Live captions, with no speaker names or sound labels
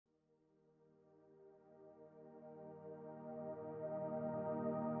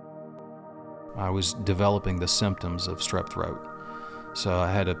I was developing the symptoms of strep throat. So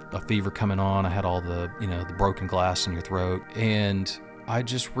I had a fever coming on. I had all the, the broken glass in your throat. And I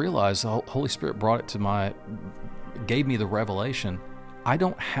just realized the Holy Spirit gave me the revelation. I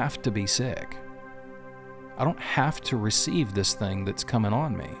don't have to be sick. I don't have to receive this thing that's coming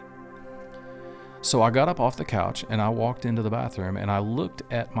on me. So I got up off the couch and I walked into the bathroom and I looked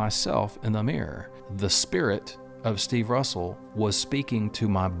at myself in the mirror. The spirit of Steve Russell was speaking to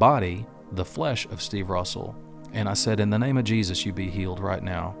my body, the flesh of Steve Russell. And I said, in the name of Jesus, you be healed right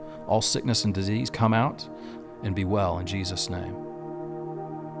now. All sickness and disease, come out and be well in Jesus' name.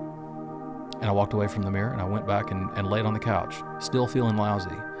 And I walked away from the mirror and I went back and laid on the couch, still feeling lousy.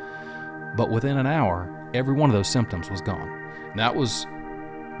 But within an hour, every one of those symptoms was gone. And that was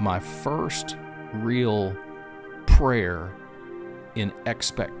my first real prayer in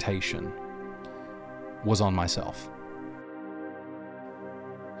expectation, was on myself.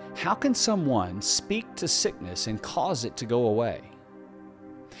 How can someone speak to sickness and cause it to go away?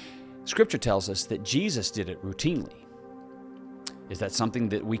 Scripture tells us that Jesus did it routinely. Is that something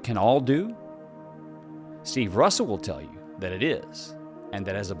that we can all do? Steve Russell will tell you that it is, and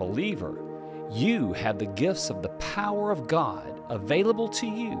that as a believer, you have the gifts of the power of God available to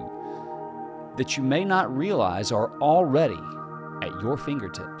you that you may not realize are already at your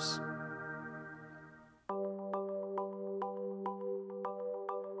fingertips.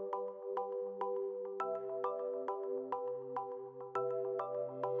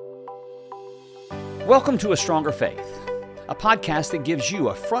 Welcome to A Stronger Faith, a podcast that gives you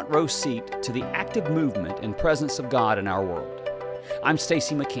a front row seat to the active movement and presence of God in our world. I'm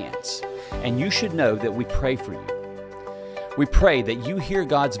Stacy McCants, and you should know that we pray for you. We pray that you hear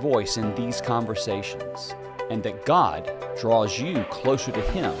God's voice in these conversations, and that God draws you closer to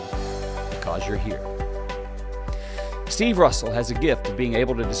Him because you're here. Steve Russell has a gift of being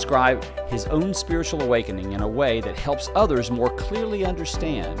able to describe his own spiritual awakening in a way that helps others more clearly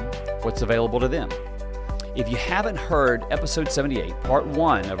understand what's available to them. If you haven't heard episode 78, part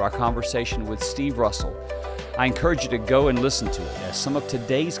 1 of our conversation with Steve Russell, I encourage you to go and listen to it, as some of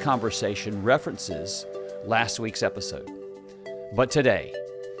today's conversation references last week's episode. But today,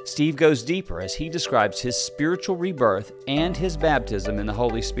 Steve goes deeper as he describes his spiritual rebirth and his baptism in the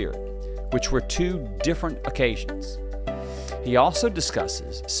Holy Spirit, which were two different occasions. He also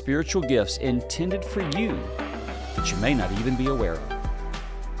discusses spiritual gifts intended for you that you may not even be aware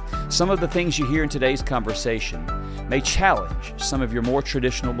of. Some of the things you hear in today's conversation may challenge some of your more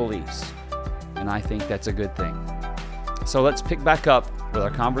traditional beliefs, and I think that's a good thing. So let's pick back up with our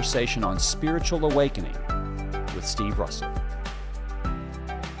conversation on spiritual awakening with Steve Russell.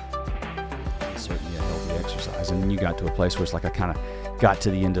 It's certainly a healthy exercise, and then you got to a place where it's like I kind of got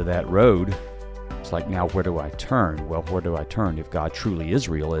to the end of that road. It's like, now where do I turn? Well, where do I turn? If God truly is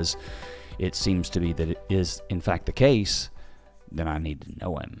real, as it seems to be that it is in fact the case, then I need to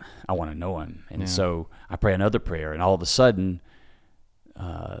know Him. I want to know Him. And so I pray another prayer, and all of a sudden,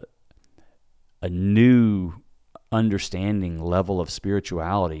 a new understanding level of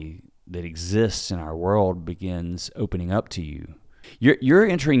spirituality that exists in our world begins opening up to you. You're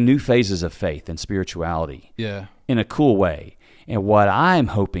entering new phases of faith and spirituality in a cool way. And what I'm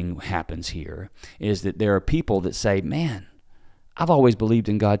hoping happens here is that there are people that say, man, I've always believed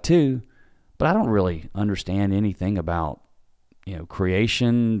in God too, but I don't really understand anything about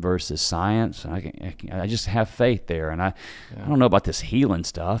creation versus science. I just have faith there, and I don't know about this healing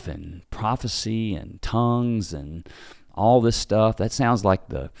stuff and prophecy and tongues and all this stuff. That sounds like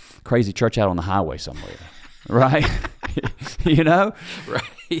the crazy church out on the highway somewhere, right?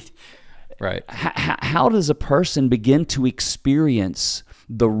 Right. How does a person begin to experience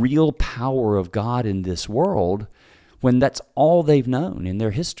the real power of God in this world when that's all they've known in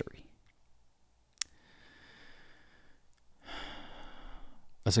their history?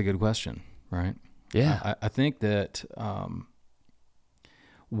 That's a good question, right? Yeah. I think that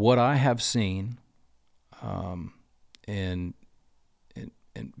what I have seen, and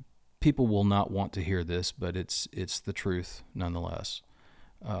people will not want to hear this, but it's the truth nonetheless.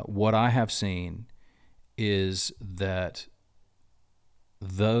 What I have seen is that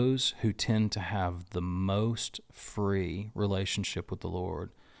those who tend to have the most free relationship with the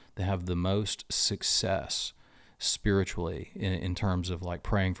Lord, they have the most success spiritually in terms of like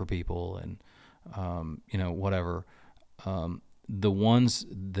praying for people and whatever. The ones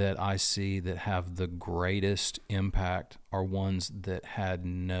that I see that have the greatest impact are ones that had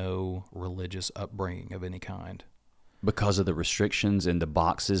no religious upbringing of any kind. Because of the restrictions and the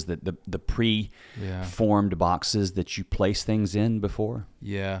boxes, that the pre-formed boxes that you place things in before?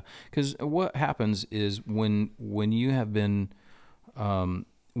 Yeah, because what happens is when you have been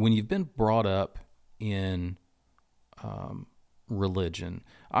when you've been brought up in religion,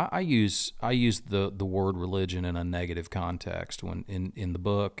 I use the word religion in a negative context when in the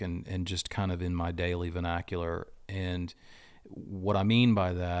book and just kind of in my daily vernacular. And what I mean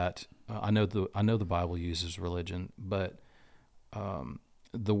by that, I know the Bible uses religion, but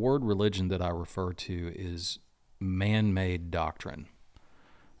the word religion that I refer to is man-made doctrine.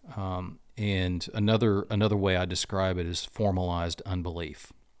 And another way I describe it is formalized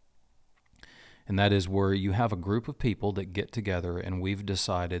unbelief. And that is where you have a group of people that get together and we've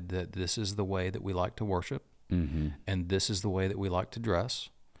decided that this is the way that we like to worship, and this is the way that we like to dress,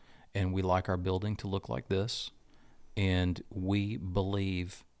 and we like our building to look like this, and we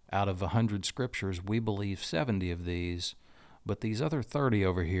believe out of 100 scriptures, we believe 70 of these, but these other 30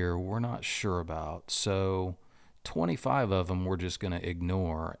 over here we're not sure about. So 25 of them we're just going to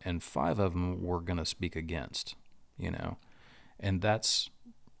ignore, and 5 of them we're going to speak against, and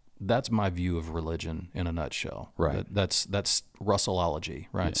that's my view of religion in a nutshell. Right. That's Russellology,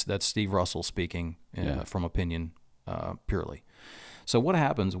 right? Yeah. That's Steve Russell speaking from opinion purely. So what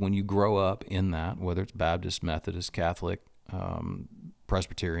happens when you grow up in that, whether it's Baptist, Methodist, Catholic,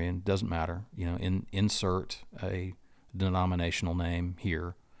 Presbyterian, doesn't matter, insert a denominational name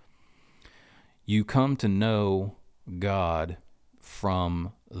here. You come to know God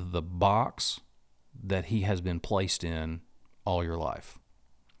from the box that he has been placed in all your life.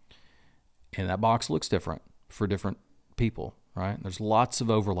 And that box looks different for different people, right? There's lots of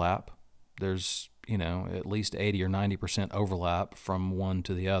overlap. There's, at least 80 or 90% overlap from one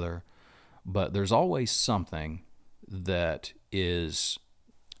to the other. But there's always something that is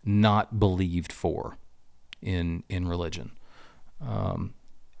not believed for in religion.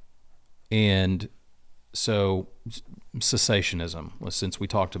 And so cessationism, since we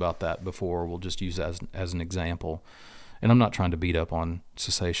talked about that before, we'll just use that as an example. And I'm not trying to beat up on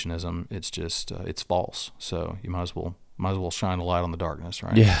cessationism. It's just it's false. So you might as well shine a light on the darkness,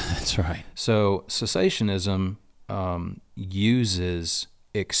 right? Yeah, that's right. So cessationism uses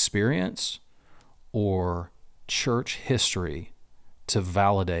experience or church history to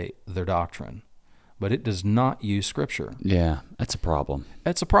validate their doctrine, but it does not use Scripture. Yeah, that's a problem.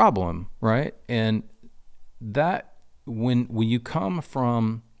 That's a problem, right? And that when you come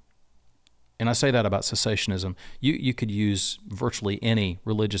from, and I say that about cessationism, you could use virtually any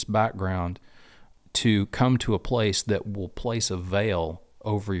religious background to come to a place that will place a veil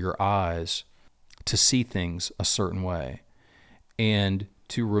over your eyes to see things a certain way. And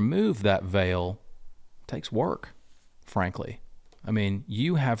to remove that veil takes work, frankly. I mean,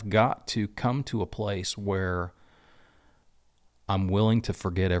 you have got to come to a place where I'm willing to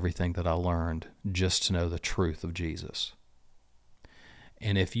forget everything that I learned just to know the truth of Jesus.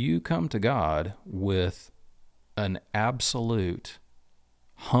 And if you come to God with an absolute,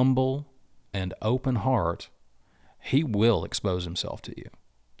 humble, and open heart, he will expose himself to you.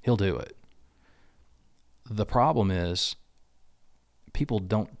 He'll do it. The problem is people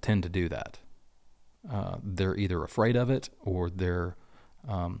don't tend to do that. They're either afraid of it or they're...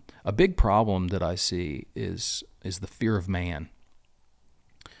 a big problem that I see is the fear of man.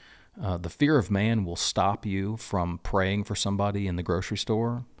 The fear of man will stop you from praying for somebody in the grocery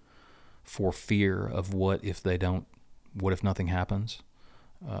store for fear of what if nothing happens.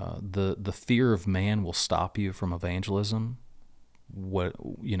 The fear of man will stop you from evangelism. What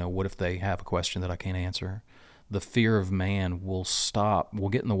if they have a question that I can't answer? The fear of man will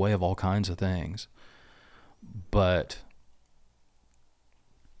get in the way of all kinds of things. But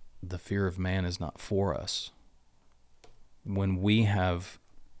the fear of man is not for us. When we have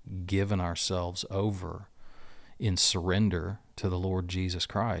given ourselves over in surrender to the Lord Jesus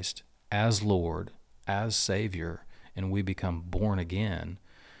Christ as Lord, as Savior, and we become born again,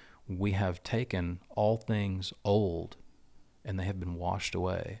 we have taken all things old and they have been washed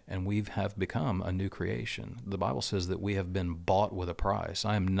away, and we have become a new creation. The Bible says that we have been bought with a price.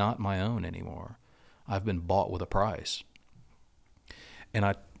 I am not my own anymore. I've been bought with a price. And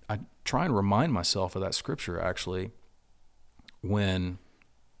I try and remind myself of that scripture, actually, when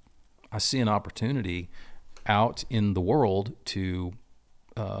I see an opportunity out in the world to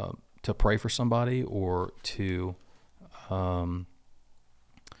pray for somebody or to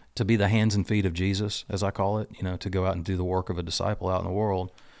be the hands and feet of Jesus, as I call it, to go out and do the work of a disciple out in the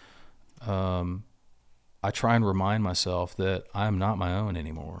world. I try and remind myself that I am not my own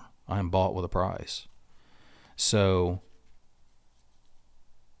anymore. I am bought with a price. So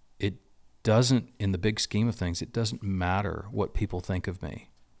it doesn't, in the big scheme of things, it doesn't matter what people think of me.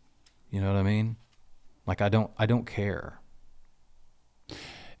 You know what I mean? Like I don't care.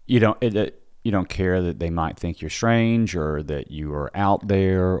 you don't care that they might think you're strange or that you are out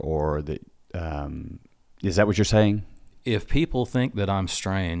there, or that is that what you're saying? If people think that I'm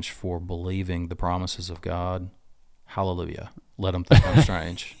strange for believing the promises of God, hallelujah. Let them think I'm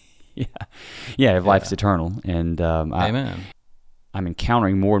strange. Yeah. If life's eternal, and Amen. I'm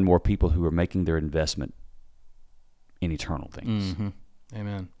encountering more and more people who are making their investment in eternal things. Mm-hmm.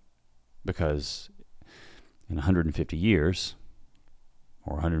 Amen. Because in 150 years,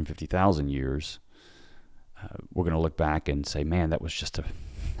 or 150,000 years, we're going to look back and say, man, that was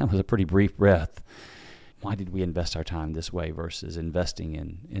a pretty brief breath. Why did we invest our time this way versus investing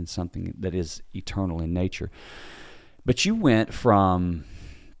in something that is eternal in nature? But you went from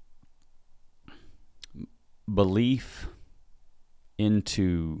belief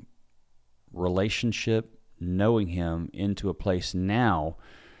into relationship, knowing Him, into a place now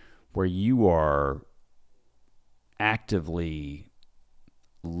where you are actively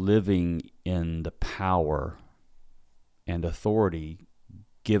living in the power and authority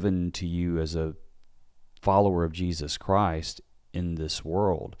given to you as a follower of Jesus Christ in this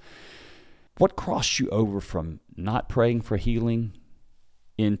world. What crossed you over from not praying for healing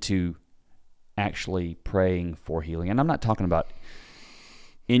into actually praying for healing? And I'm not talking about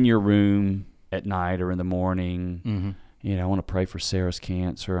in your room at night or in the morning. Mm-hmm. I want to pray for Sarah's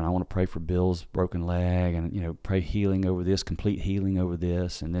cancer, and I want to pray for Bill's broken leg, and pray healing over this, complete healing over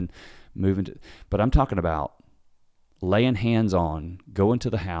this, and then move into. But I'm talking about laying hands on, going to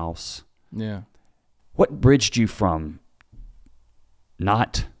the house. Yeah. What bridged you from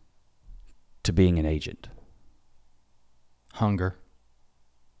not to being an agent? Hunger.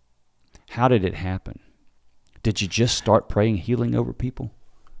 How did it happen? Did you just start praying healing over people?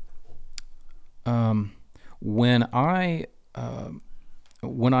 When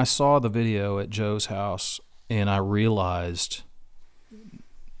I saw the video at Joe's house, and I realized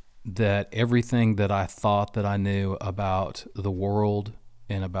that everything that I thought that I knew about the world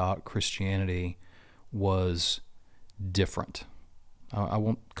and about Christianity was different. I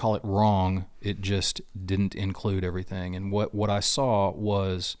won't call it wrong. It just didn't include everything. And what I saw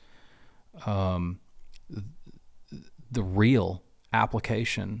was the real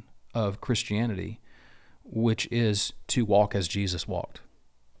application of Christianity, which is to walk as Jesus walked,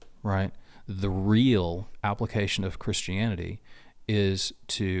 right? The real application of Christianity is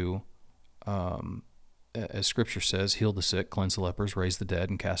to, as Scripture says, heal the sick, cleanse the lepers, raise the dead,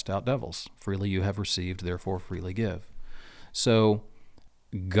 and cast out devils. Freely you have received, therefore freely give. So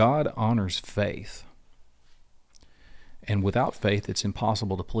God honors faith. And without faith, it's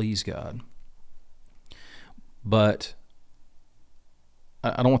impossible to please God. But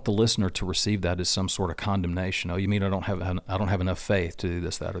I don't want the listener to receive that as some sort of condemnation. Oh, you mean I don't have enough faith to do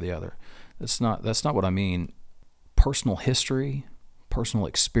this, that, or the other? That's not what I mean. Personal history, personal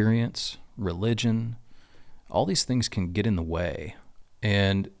experience, religion, all these things can get in the way.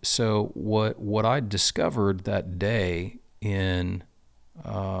 And so what I discovered that day in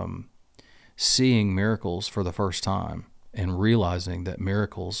seeing miracles for the first time and realizing that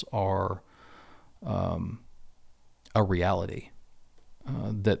miracles are a reality.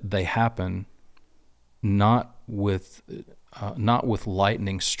 That they happen not with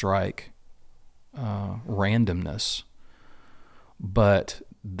lightning strike randomness, but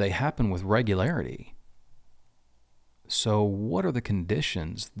they happen with regularity. So what are the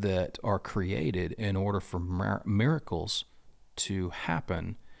conditions that are created in order for miracles to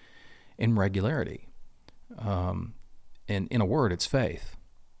happen in regularity? And in a word, it's faith.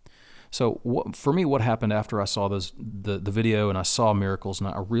 So for me, what happened after I saw the video and I saw miracles, and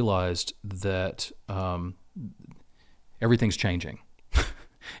I realized that everything's changing.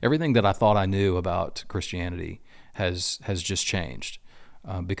 Everything that I thought I knew about Christianity has just changed,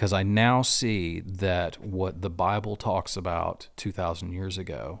 because I now see that what the Bible talks about 2,000 years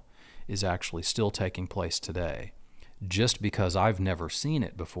ago is actually still taking place today. Just because I've never seen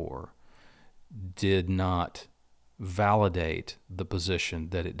it before did not validate the position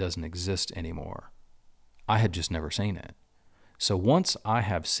that it doesn't exist anymore. I had just never seen it. So once I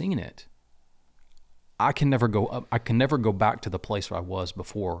have seen it, I can never go up, I can never go back to the place where I was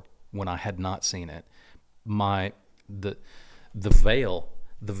before when I had not seen it. The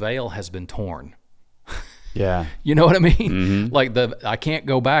veil has been torn. Yeah. You know what I mean? Mm-hmm. Like I can't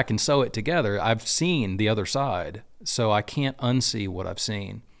go back and sew it together. I've seen the other side, so I can't unsee what I've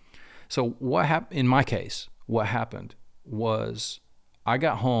seen. So what happened in my case? What happened was I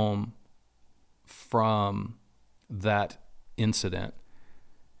got home from that incident,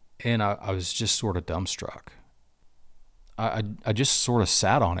 and I was just sort of dumbstruck. I just sort of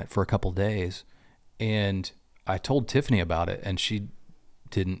sat on it for a couple of days, and I told Tiffany about it, and she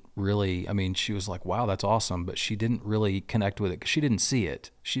didn't really, I mean, she was like, wow, that's awesome, but she didn't really connect with it because she didn't see it.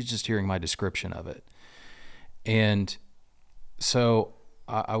 She's just hearing my description of it. And so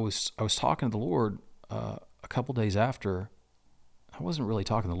I was talking to the Lord a couple days after. I wasn't really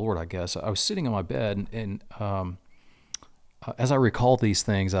talking to the Lord, I guess. I was sitting on my bed, and as I recall these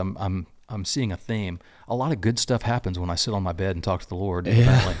things, I'm seeing a theme. A lot of good stuff happens when I sit on my bed and talk to the Lord.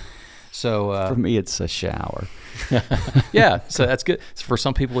 Apparently. So for me, it's a shower. Yeah, so that's good. For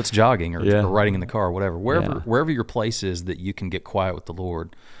some people, it's jogging or riding in the car or whatever. Wherever your place is that you can get quiet with the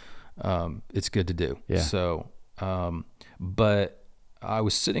Lord, it's good to do. Yeah. So, but I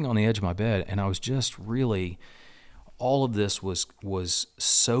was sitting on the edge of my bed, and I was just really, all of this was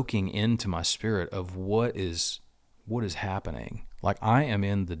soaking into my spirit of what is happening. Like, I am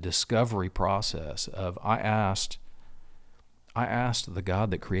in the discovery process of, I asked the God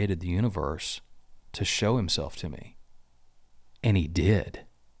that created the universe to show himself to me. And he did.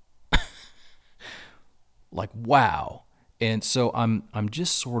 Like, wow. And so I'm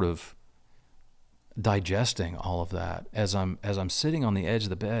just sort of digesting all of that as I'm sitting on the edge of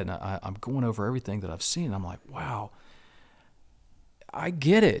the bed, and I'm going over everything that I've seen. And I'm like, wow, I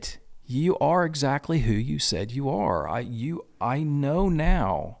get it. You are exactly who you said you are. I know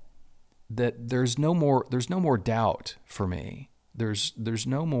now that there's no more doubt for me. There's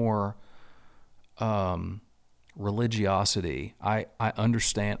no more religiosity. I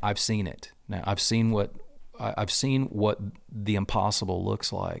understand. I've seen it now. I've seen what the impossible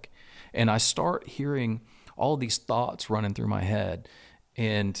looks like, and I start hearing all of these thoughts running through my head.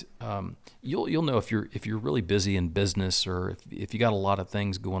 And you'll know if you're really busy in business, or if you got a lot of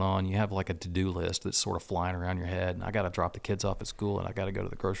things going on, you have like a to-do list that's sort of flying around your head. And I got to drop the kids off at school, and I got to go to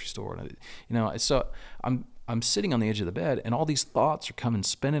the grocery store, and so I'm sitting on the edge of the bed, and all these thoughts are coming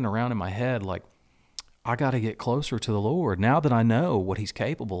spinning around in my head, like, I got to get closer to the Lord now that I know what he's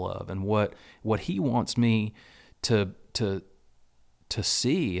capable of and what he wants me to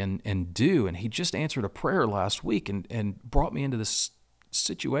see and do. And he just answered a prayer last week and brought me into this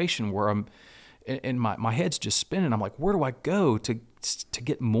situation where my head's just spinning. I'm like, where do I go to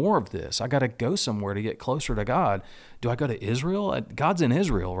get more of this? I got to go somewhere to get closer to God. Do I go to Israel? God's in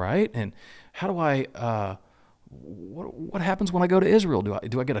Israel, right? And how do I, what happens when I go to Israel?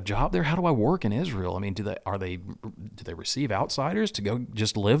 Do I get a job there? How do I work in Israel? I mean, do they receive outsiders to go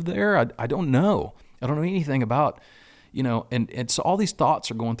just live there? I don't know. I don't know anything about, and so all these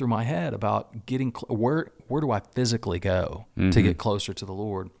thoughts are going through my head about getting, where do I physically go to get closer to the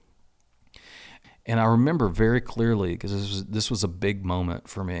Lord? And I remember very clearly, because this was a big moment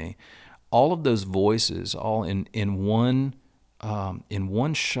for me, all of those voices, all in one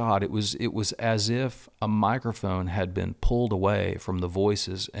shot. It was as if a microphone had been pulled away from the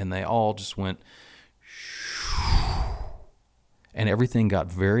voices, and they all just went, and everything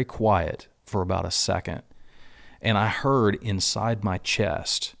got very quiet for about a second. And I heard inside my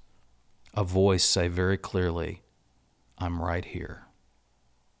chest a voice say very clearly, I'm right here.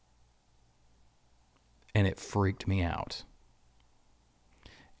 And it freaked me out.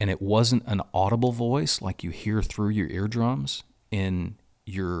 And it wasn't an audible voice like you hear through your eardrums in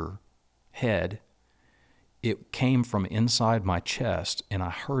your head. It came from inside my chest, and I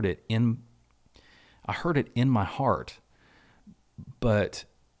heard it in my heart. But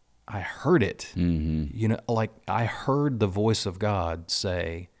I heard it, like I heard the voice of God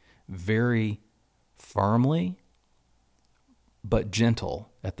say very firmly, but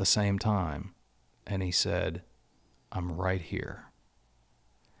gentle at the same time. And he said, I'm right here.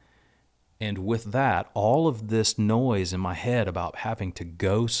 And with that, all of this noise in my head about having to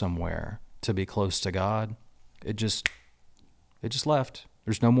go somewhere to be close to God, it just left.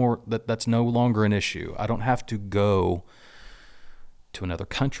 There's no more, that's no longer an issue. I don't have to go to another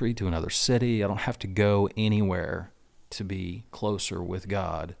country, to another city. I don't have to go anywhere to be closer with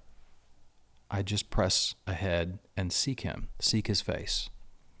God. I just press ahead and seek him, seek his face,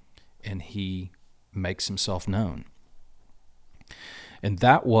 and he makes himself known. And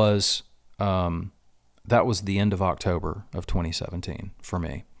that was the end of October of 2017 for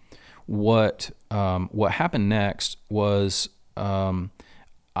me. What happened next was I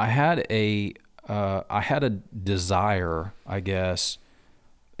had a desire, I guess.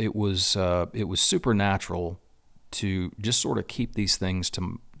 It was supernatural to just sort of keep these things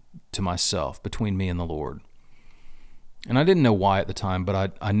to myself, between me and the Lord. And I didn't know why at the time,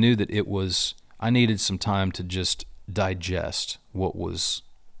 but I knew that I needed some time to just digest what was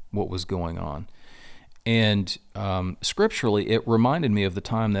going on. And scripturally, it reminded me of the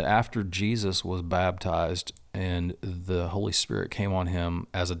time that after Jesus was baptized and the Holy Spirit came on him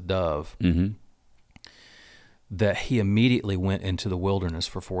as a dove, that he immediately went into the wilderness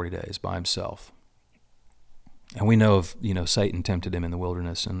for 40 days by himself. And we know of, Satan tempted him in the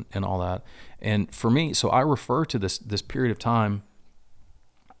wilderness and all that. And for me, so I refer to this period of time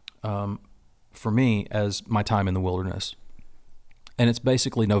for me as my time in the wilderness. And it's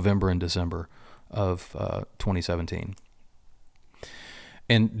basically November and December of 2017.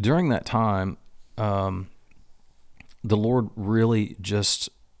 And during that time, the Lord really just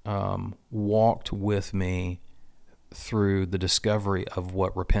walked with me through the discovery of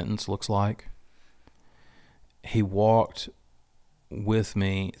what repentance looks like. He walked with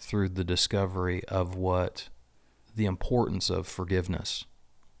me through the discovery of what the importance of forgiveness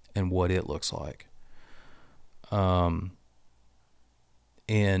and what it looks like. And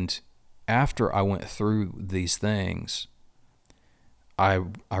after I went through these things, I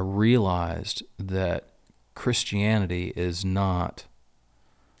realized that Christianity is not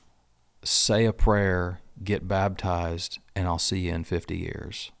say a prayer, get baptized, and I'll see you in 50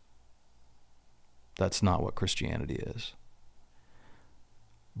 years. That's not what Christianity is.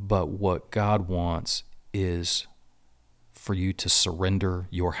 But what God wants is for you to surrender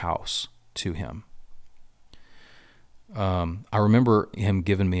your house to Him. I remember Him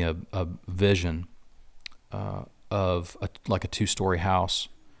giving me a vision of a 2-story house,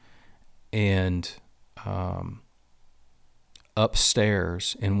 and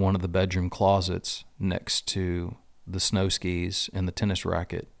upstairs in one of the bedroom closets next to the snow skis and the tennis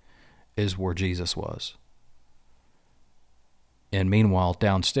racket is where Jesus was. And meanwhile,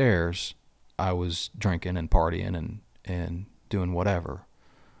 downstairs, I was drinking and partying and doing whatever.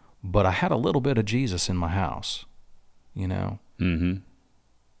 But I had a little bit of Jesus in my house, Mm-hmm.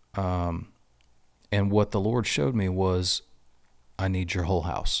 And what the Lord showed me was, I need your whole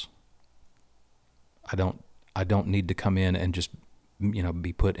house. I don't need to come in and just,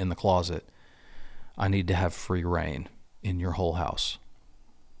 be put in the closet. I need to have free reign in your whole house.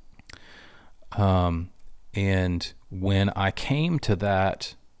 And when I came to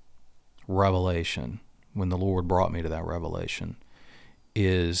that revelation, when the Lord brought me to that revelation,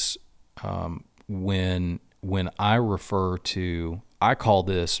 is when I refer to, I call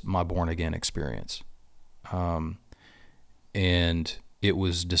this my born again experience. And it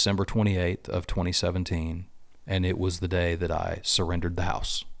was December 28th of 2017, and it was the day that I surrendered the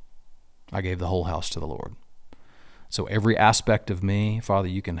house. I gave the whole house to the Lord. So every aspect of me, Father,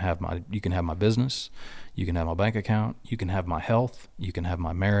 you can have my business, you can have my bank account, you can have my health, you can have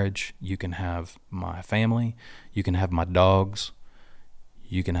my marriage, you can have my family, you can have my dogs,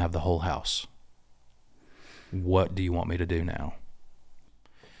 you can have the whole house. What do you want me to do now?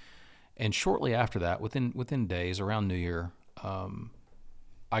 And shortly after that, within days, around New Year,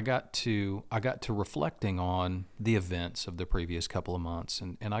 I got to reflecting on the events of the previous couple of months,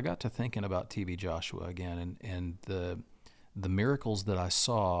 and I got to thinking about TB Joshua again, and the miracles that I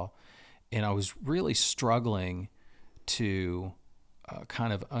saw, and I was really struggling to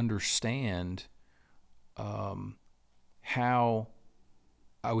kind of understand how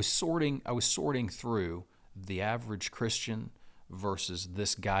I was sorting through the average Christian versus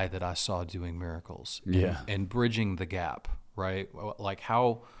this guy that I saw doing miracles, and bridging the gap. Right? Like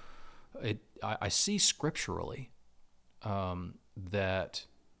how I see scripturally that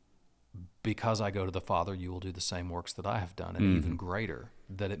because I go to the Father, you will do the same works that I have done, and even greater,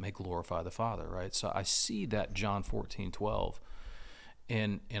 that it may glorify the Father, right? So I see that John 14:12,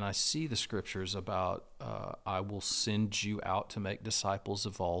 and I see the scriptures about I will send you out to make disciples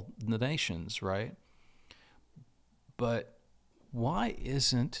of all the nations, right? But why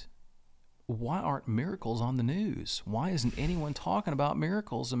aren't miracles on the news? Why isn't anyone talking about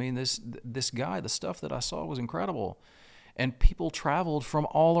miracles? I mean, this guy, the stuff that I saw was incredible. And people traveled from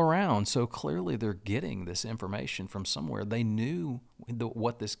all around. So clearly they're getting this information from somewhere. They knew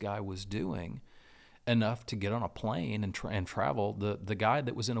what this guy was doing enough to get on a plane and travel. The guy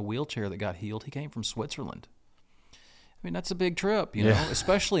that was in a wheelchair that got healed, he came from Switzerland. I mean, that's a big trip, you know,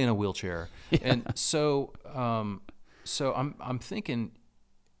 especially in a wheelchair. Yeah. And so I'm thinking,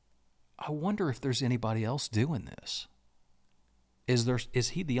 I wonder if there's anybody else doing this. Is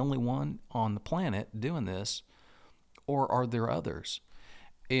he the only one on the planet doing this, or are there others?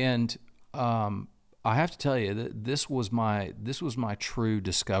 And I have to tell you that this was my true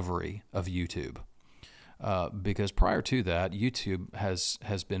discovery of YouTube, because prior to that, YouTube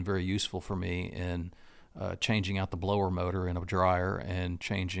has been very useful for me in changing out the blower motor in a dryer and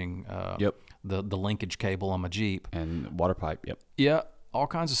changing the linkage cable on my Jeep and water pipe. Yeah. All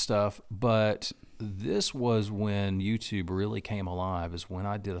kinds of stuff, but this was when YouTube really came alive, is when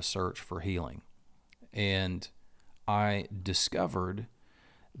I did a search for healing. And I discovered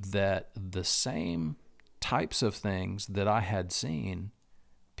that the same types of things that I had seen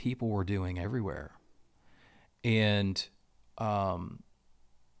people were doing everywhere. And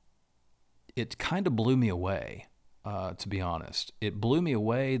it kind of blew me away, to be honest. It blew me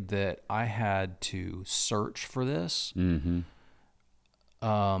away that I had to search for this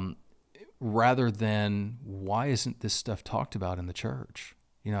rather than why isn't this stuff talked about in the church?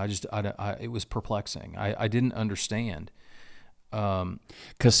 You know, it was perplexing. I didn't understand.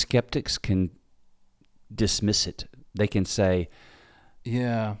 Because skeptics can dismiss it. They can say,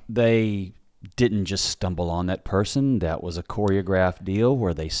 yeah, they didn't just stumble on that person. That was a choreographed deal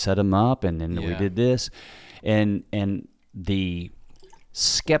where they set them up and then we did this. And the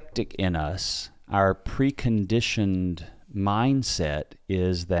skeptic in us, our preconditioned mindset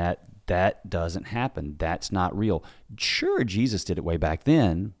is that doesn't happen. That's not real. Sure, Jesus did it way back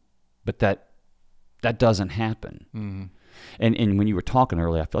then, but that doesn't happen. Mm-hmm. And when you were talking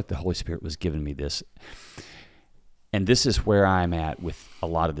earlier, I feel like the Holy Spirit was giving me this. And this is where I'm at with a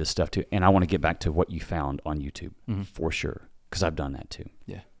lot of this stuff too. And I want to get back to what you found on YouTube for sure, because I've done that too.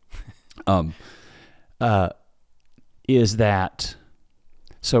 Yeah. Is that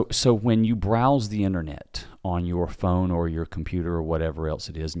so when you browse the internet on your phone or your computer or whatever else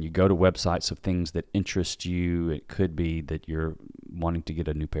it is, and you go to websites of things that interest you, it could be that you're wanting to get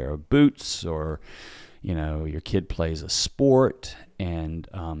a new pair of boots, or you know, your kid plays a sport. And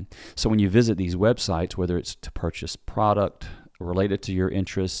so when you visit these websites, whether it's to purchase product related to your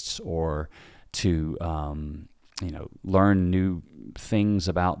interests or to learn new things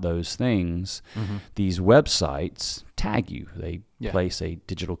about those things, these websites tag you. They place a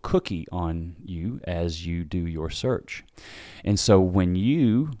digital cookie on you as you do your search. And so when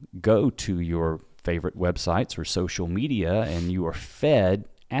you go to your favorite websites or social media and you are fed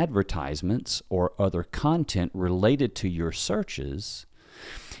advertisements or other content related to your searches,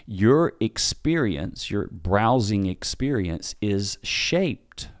 your experience, your browsing experience is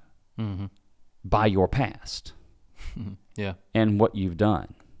shaped by your past and what you've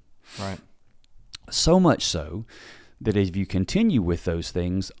done. Right. So much so that if you continue with those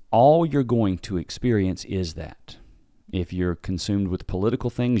things, all you're going to experience is that. If you're consumed with political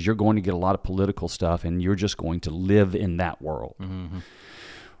things, you're going to get a lot of political stuff, and you're just going to live in that world.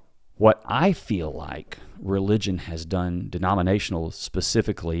 What I feel like religion has done, denominational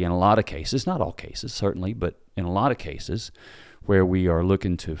specifically, in a lot of cases, not all cases certainly, but in a lot of cases where we are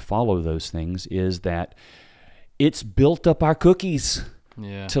looking to follow those things, is that it's built up our cookies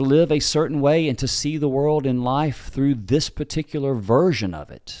to live a certain way and to see the world and life through this particular version of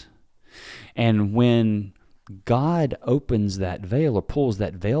it. And when God opens that veil or pulls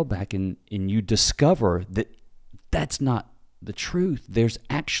that veil back, and you discover that that's not the truth, there's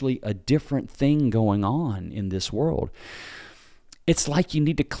actually a different thing going on in this world, it's like you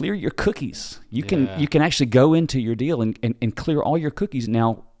need to clear your cookies. You can actually go into your deal and clear all your cookies.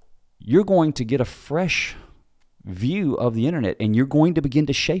 Now, you're going to get a fresh view of the internet, and you're going to begin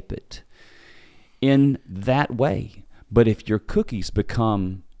to shape it in that way. But if your cookies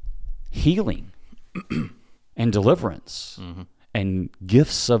become healing and deliverance and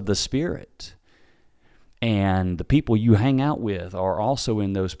gifts of the Spirit, and the people you hang out with are also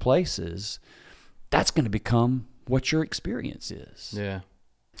in those places, that's going to become what your experience is. Yeah.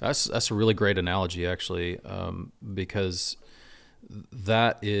 That's a really great analogy, actually, because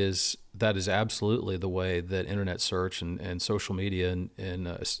that is absolutely the way that internet search and social media and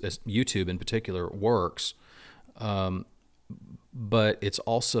YouTube in particular works. But it's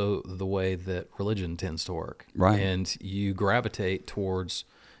also the way that religion tends to work. Right. And you gravitate towards,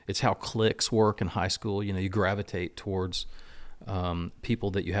 it's how cliques work in high school. You know, you gravitate towards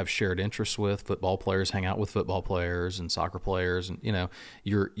people that you have shared interests with. Football players hang out with football players, and soccer players, and you know,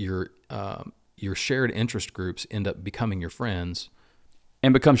 your shared interest groups end up becoming your friends.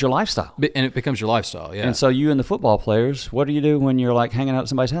 And becomes your lifestyle. And it becomes your lifestyle, yeah. And so you and the football players, what do you do when you're like hanging out at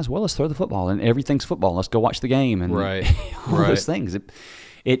somebody's house? Well, let's throw the football, and everything's football. Let's go watch the game, and all those things.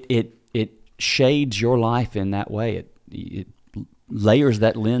 It shades your life in that way. It layers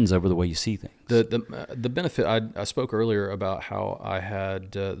that lens over the way you see things. The benefit, I spoke earlier about how I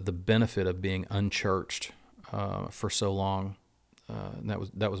had the benefit of being unchurched for so long. And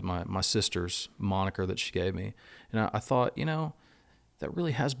that was my sister's moniker that she gave me. And I thought, you know, that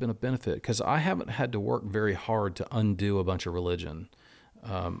really has been a benefit, because I haven't had to work very hard to undo a bunch of religion.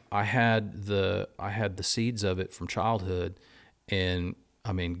 I had the seeds of it from childhood, and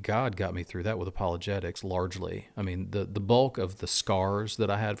I mean, God got me through that with apologetics largely. I mean, the bulk of the scars that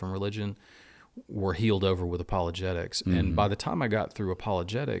I had from religion were healed over with apologetics. And by the time I got through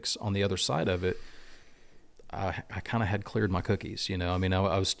apologetics, on the other side of it, I kind of had cleared my cookies, you know. I mean,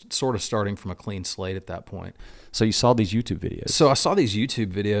 I was sort of starting from a clean slate at that point. So you saw these YouTube videos. So I saw these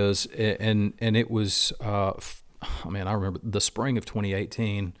YouTube videos, and it was, I remember the spring of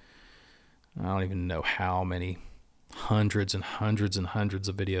 2018. I don't even know how many hundreds and hundreds and hundreds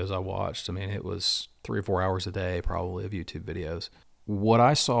of videos I watched. I mean, it was 3 or 4 hours a day probably of YouTube videos. What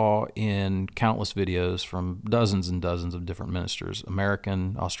I saw in countless videos from dozens and dozens of different ministers,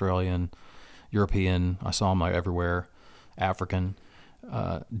 American, Australian, European, I saw them everywhere, African,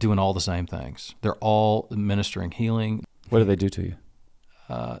 doing all the same things. They're all ministering healing. What do they do to you?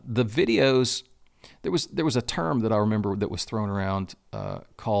 The videos, there was a term that I remember that was thrown around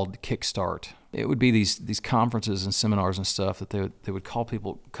called kickstart. It would be these conferences and seminars and stuff that they would call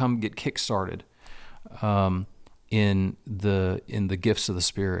people, come get kickstarted in the gifts of the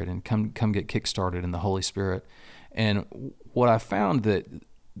Spirit, and come get kickstarted in the Holy Spirit. And what I found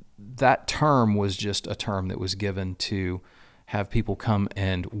that term was just a term that was given to have people come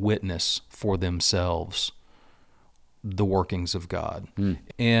and witness for themselves the workings of God.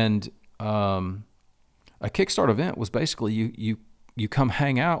 And a Kickstart event was basically you come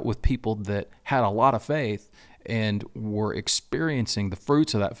hang out with people that had a lot of faith and were experiencing the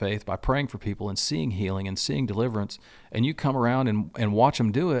fruits of that faith by praying for people and seeing healing and seeing deliverance, and you come around and watch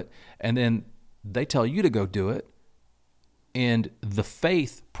them do it, and then they tell you to go do it, and the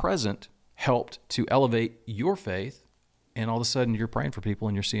faith present helped to elevate your faith, and all of a sudden you're praying for people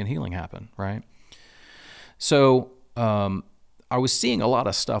and you're seeing healing happen, right? So I was seeing a lot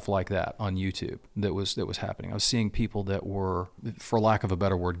of stuff like that on YouTube that was happening. I was seeing people that were, for lack of a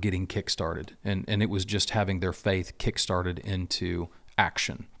better word, getting kickstarted, and it was just having their faith kickstarted into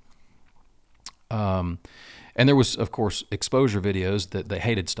action. And there was, of course, exposure videos that they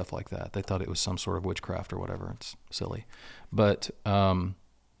hated stuff like that. They thought it was some sort of witchcraft or whatever. It's silly. But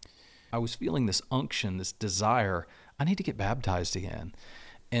I was feeling this unction, this desire. I need to get baptized again.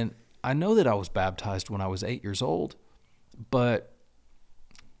 And I know that I was baptized when I was 8 years old, but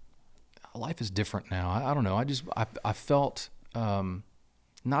life is different now. I don't know. I felt,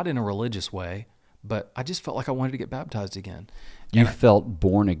 not in a religious way, but I just felt like I wanted to get baptized again. You felt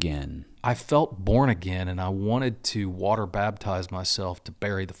born again. I felt born again, and I wanted to water baptize myself to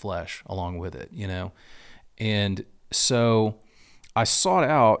bury the flesh along with it, you know? And so I sought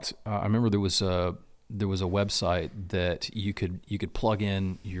out, I remember there was a website that you could plug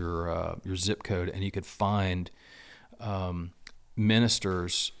in your zip code, and you could find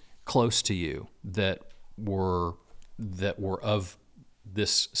ministers close to you that were of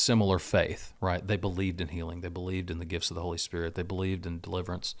this similar faith, right? They believed in healing. They believed in the gifts of the Holy Spirit. They believed in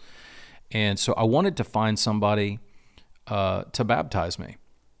deliverance. And so I wanted to find somebody to baptize me.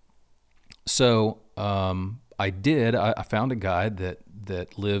 So I did. I found a guy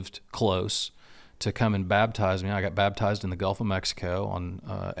that lived close to come and baptize me. I got baptized in the Gulf of Mexico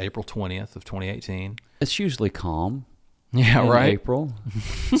on April 20th of 2018. It's usually calm. Yeah, right. April.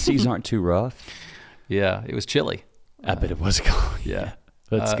 Seas aren't too rough. Yeah, it was chilly. I bet it was cold. Yeah.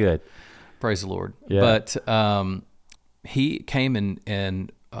 That's good. Praise the Lord. Yeah. But he came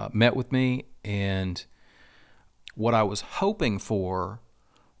and met with me, and what I was hoping for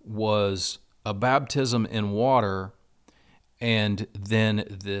was a baptism in water and then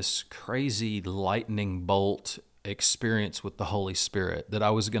this crazy lightning bolt experience with the Holy Spirit, that I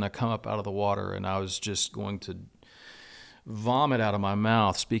was going to come up out of the water and I was just going to vomit out of my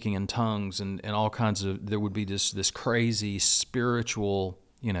mouth, speaking in tongues and all kinds of, there would be this crazy spiritual,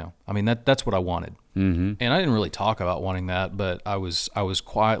 you know, I mean, that's what I wanted. Mm-hmm. And I didn't really talk about wanting that, but I was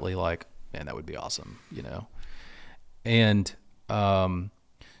quietly like, man, that would be awesome, you know? And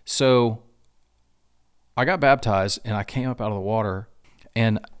so I got baptized and I came up out of the water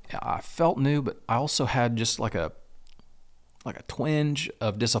and I felt new, but I also had just like a twinge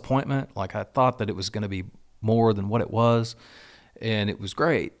of disappointment. Like I thought that it was going to be more than what it was, and it was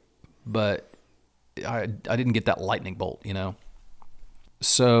great, but I didn't get that lightning bolt, you know?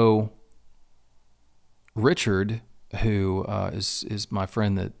 So Richard, who is my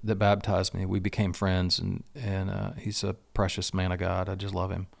friend that baptized me, we became friends, and he's a precious man of God. I just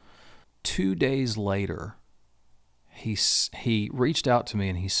love him. 2 days later, he reached out to me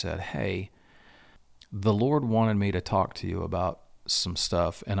and he said, "Hey, the Lord wanted me to talk to you about some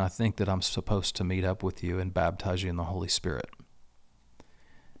stuff, and I think that I'm supposed to meet up with you and baptize you in the Holy Spirit."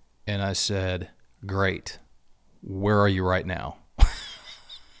 And I said, "Great. Where are you right now?"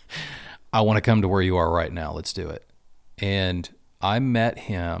 "I want to come to where you are right now. Let's do it." And I met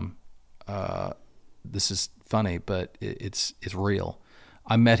him. This is funny, but it's real.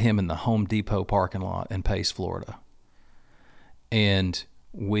 I met him in the Home Depot parking lot in Pace, Florida. And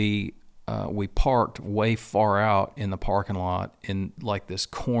we we parked way far out in the parking lot, in like this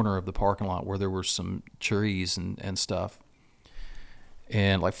corner of the parking lot where there were some trees and stuff,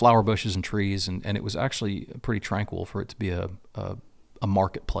 and like flower bushes and trees, and it was actually pretty tranquil for it to be a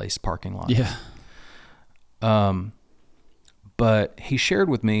marketplace parking lot. Yeah. But he shared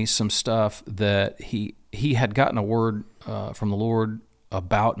with me some stuff that he had gotten a word from the Lord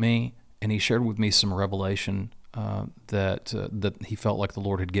about me, and he shared with me some revelation that he felt like the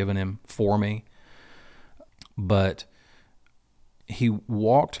Lord had given him for me. But he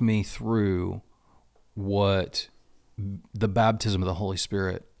walked me through what the baptism of the Holy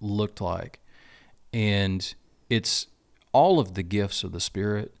Spirit looked like. And it's all of the gifts of the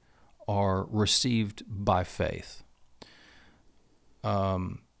Spirit are received by faith.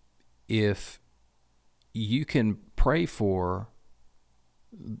 If you can pray for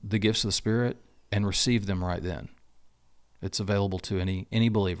the gifts of the Spirit and receive them right then, it's available to any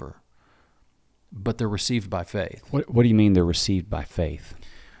believer, but they're received by faith. What do you mean they're received by faith?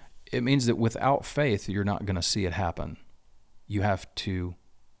 It means that without faith, you're not going to see it happen. You have to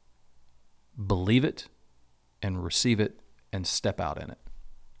believe it and receive it and step out in it.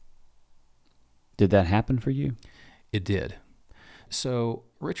 Did that happen for you? It did. So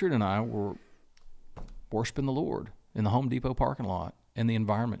Richard and I were worshiping the Lord in the Home Depot parking lot, and the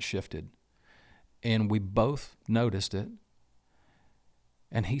environment shifted, and we both noticed it.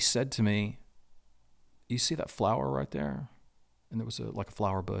 And he said to me, "You see that flower right there?" And there was like a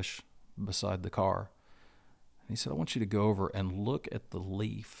flower bush beside the car. And he said, "I want you to go over and look at the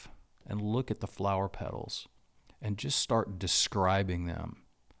leaf and look at the flower petals and just start describing them,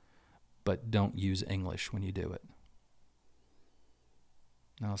 but don't use English when you do it."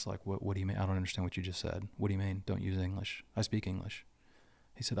 And I was like, what do you mean? I don't understand what you just said. What do you mean, don't use English? I speak English.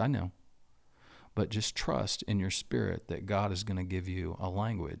 He said, "I know. But just trust in your spirit that God is going to give you a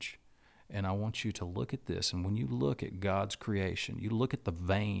language. And I want you to look at this. And when you look at God's creation, you look at the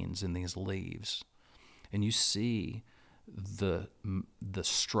veins in these leaves, and you see the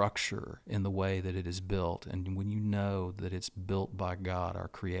structure in the way that it is built. And when you know that it's built by God, our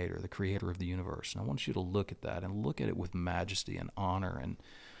Creator, the Creator of the universe. And I want you to look at that and look at it with majesty and honor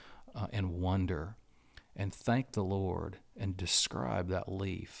and wonder, and thank the Lord and describe that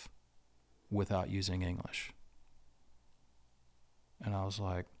leaf without using English." And I was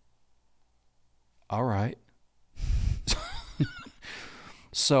like, all right.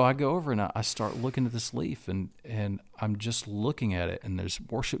 So I go over and I start looking at this leaf, and I'm just looking at it, and there's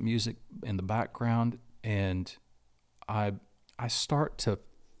worship music in the background, and I start to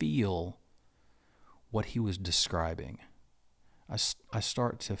feel what he was describing. I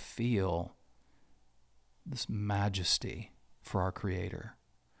start to feel this majesty for our Creator,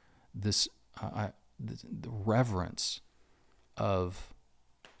 the reverence of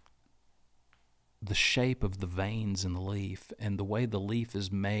the shape of the veins in the leaf and the way the leaf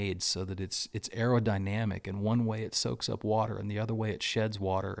is made so that it's aerodynamic, and one way it soaks up water and the other way it sheds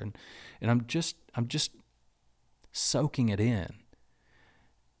water, and I'm just soaking it in.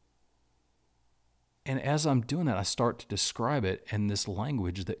 And as I'm doing that, I start to describe it, and this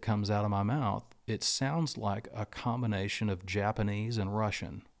language that comes out of my mouth, it sounds like a combination of Japanese and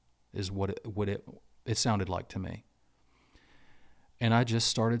Russian is what it sounded like to me. And I just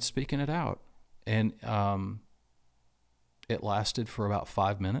started speaking it out. And it lasted for about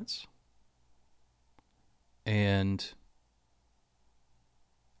 5 minutes. And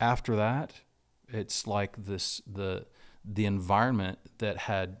after that, it's like the environment that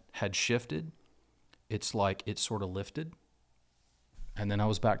had shifted, it's like it sort of lifted. And then I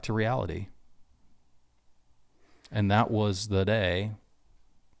was back to reality. And that was the day,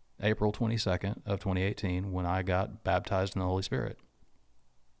 April 22nd of 2018, when I got baptized in the Holy Spirit.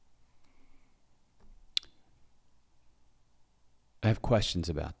 I have questions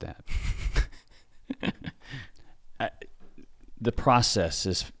about that. The process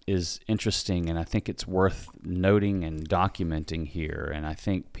is interesting, and I think it's worth noting and documenting here. And I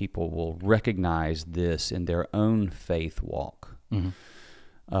think people will recognize this in their own faith walk, mm-hmm.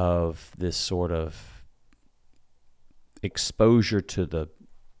 of this sort of exposure to the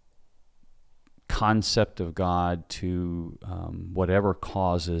concept of God, to whatever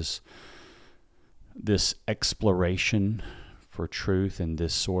causes this exploration for truth, and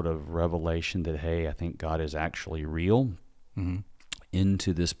this sort of revelation that, hey, I think God is actually real, mm-hmm.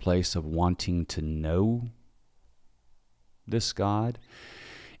 into this place of wanting to know this God,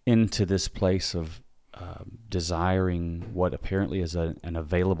 into this place of desiring what apparently is an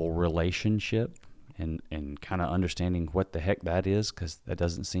available relationship, and kind of understanding what the heck that is, because that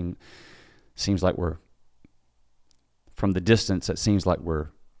doesn't seems like we're, from the distance, it seems like we're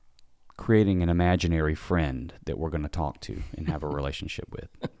creating an imaginary friend that we're going to talk to and have a relationship with.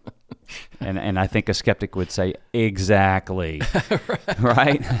 And I think a skeptic would say, exactly,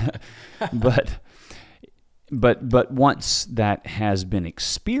 right? But once that has been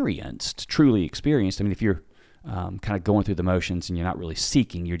experienced, truly experienced, I mean, if you're kind of going through the motions and you're not really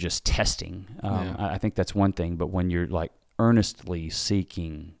seeking, you're just testing. I think that's one thing. But when you're like earnestly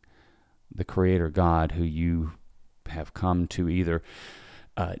seeking the Creator God, who you have come to either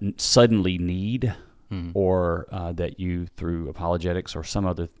suddenly need, or that you, through apologetics or some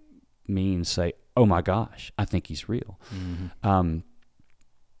other means, say, oh my gosh, I think He's real.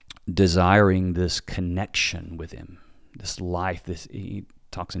 Desiring this connection with Him, this life. He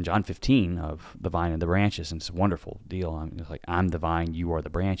talks in John 15 of the vine and the branches, and it's a wonderful deal. It's like, I'm the vine, you are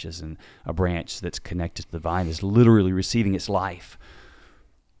the branches, and a branch that's connected to the vine is literally receiving its life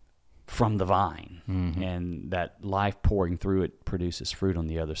from the vine, and that life pouring through it produces fruit on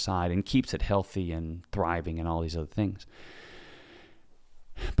the other side and keeps it healthy and thriving and all these other things.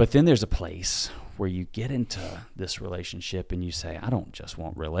 But then there's a place where you get into this relationship and you say, I don't just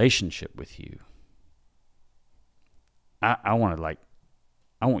want relationship with you. I want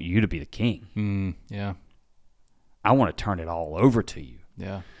you to be the king. Yeah. I want to turn it all over to you.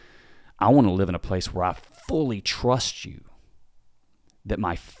 Yeah. I want to live in a place where I fully trust you, that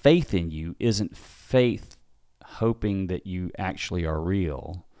my faith in you isn't faith hoping that you actually are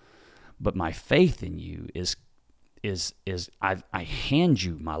real, but my faith in you is I hand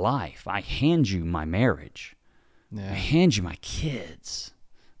you my life. I hand you my marriage. I hand you my kids,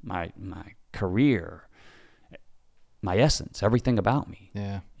 my career, my essence. Everything about me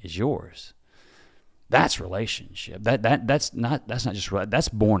is yours. That's relationship. That's not just that's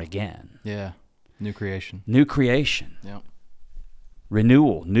born again. Yeah. New creation. New creation. Yeah.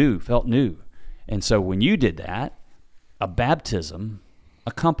 Renewal, felt new. And so when you did that, a baptism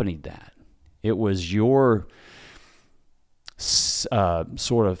accompanied that. It was your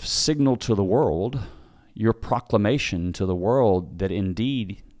sort of signal to the world, your proclamation to the world that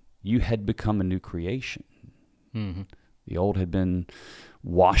indeed you had become a new creation. The old had been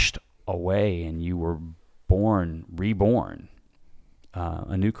washed away and you were reborn,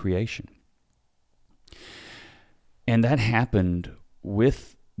 a new creation. And that happened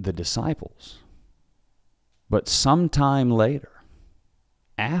with the disciples. But sometime later,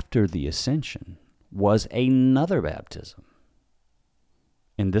 after the ascension, was another baptism.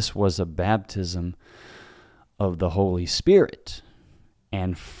 And this was a baptism of the Holy Spirit.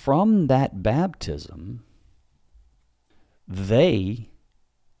 And from that baptism, they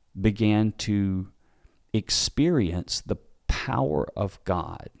began to experience the power of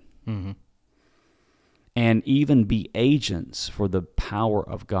God. And even be agents for the power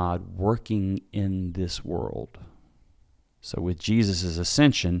of God working in this world. So with Jesus'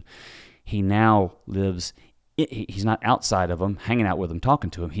 ascension, He now lives, He's not outside of them, hanging out with them, talking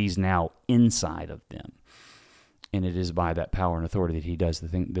to them. He's now inside of them. And it is by that power and authority that He does the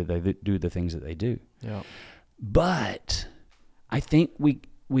thing, that they do the things that they do. Yeah. But I think we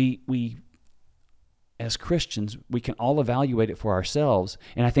as Christians, we can all evaluate it for ourselves,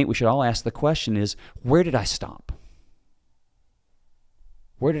 and I think we should all ask the question is, where did I stop?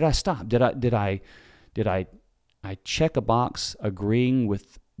 Where did I stop? Did I check a box agreeing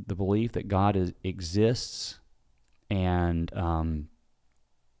with the belief that God exists, and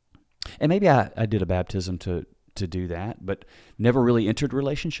maybe I did a baptism to do that, but never really entered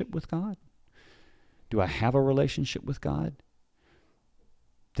relationship with God? Do I have a relationship with God?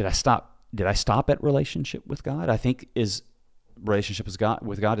 Did I stop at relationship with God? I think relationship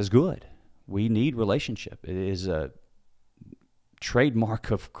with God is good. We need relationship. It is a trademark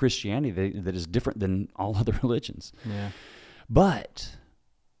of Christianity that is different than all other religions. Yeah. But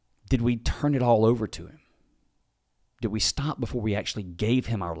did we turn it all over to Him? Did we stop before we actually gave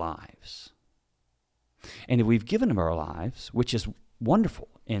Him our lives? And if we've given Him our lives, which is wonderful,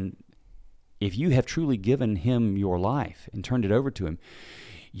 and if you have truly given Him your life and turned it over to Him,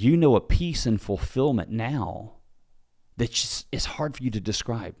 you know a peace and fulfillment now that is hard for you to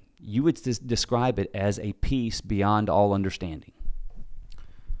describe. You would describe it as a peace beyond all understanding.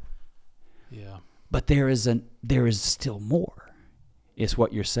 Yeah. But there is still more, is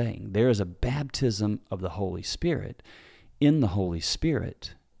what you're saying. There is a baptism of the Holy Spirit, in the Holy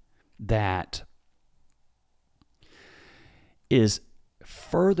Spirit, that is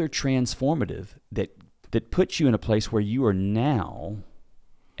further transformative, that puts you in a place where you are now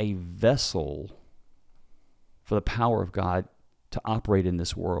a vessel for the power of God to operate in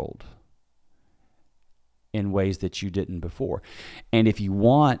this world in ways that you didn't before. And if you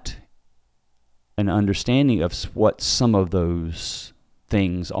want an understanding of what some of those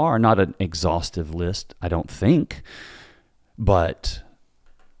things are. Not an exhaustive list, I don't think, but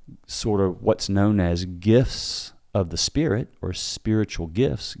sort of what's known as gifts of the Spirit, or spiritual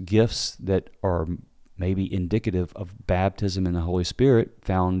gifts, gifts that are maybe indicative of baptism in the Holy Spirit,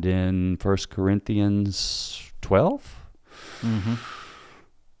 found in 1 Corinthians 12. Mm-hmm.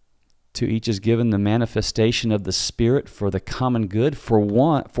 To each is given the manifestation of the Spirit for the common good. For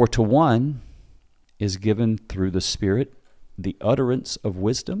to one is given through the Spirit the utterance of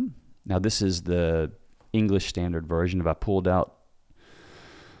wisdom. Now, this is the English Standard Version. If I pulled out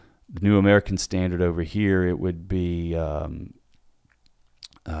the New American Standard over here, it would be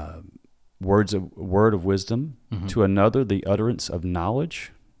word of wisdom. Mm-hmm. To another, the utterance of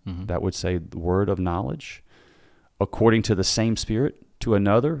knowledge. Mm-hmm. That would say the word of knowledge. According to the same Spirit. To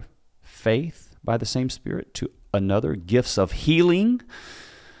another, faith by the same Spirit. To another, gifts of healing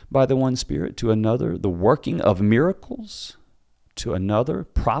by the one Spirit. To another, the working of miracles. To another,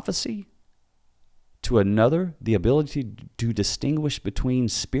 prophecy. To another, the ability to distinguish between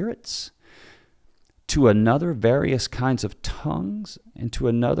spirits. To another, various kinds of tongues. And to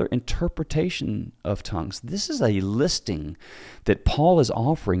another, interpretation of tongues. This is a listing that Paul is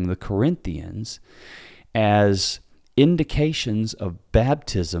offering the Corinthians as indications of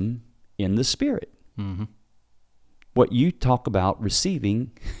baptism in the Spirit. Mm-hmm. What you talk about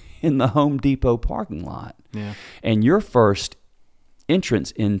receiving in the Home Depot parking lot. Yeah. And your first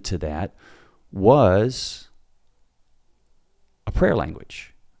entrance into that was a prayer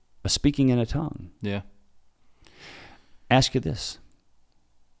language, a speaking in a tongue. Yeah. Ask you this.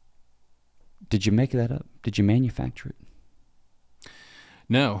 Did you make that up? Did you manufacture it?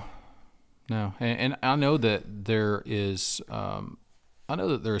 No. And I know that there is,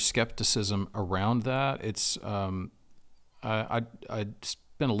 skepticism around that. It's, I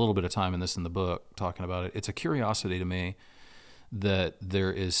spent a little bit of time in the book talking about it. It's a curiosity to me that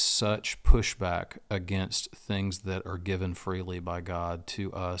there is such pushback against things that are given freely by God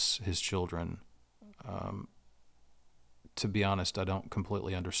to us, His children. To be honest, I don't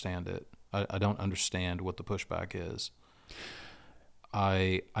completely understand it. I don't understand what the pushback is.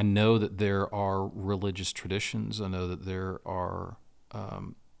 I know that there are religious traditions. I know that there are,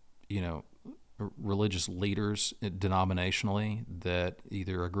 religious leaders denominationally that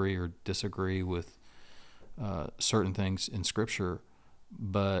either agree or disagree with certain things in Scripture,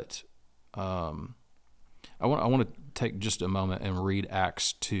 but I want to take just a moment and read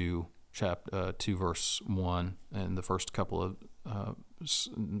Acts 2, chapter 2, verse 1, and the first couple of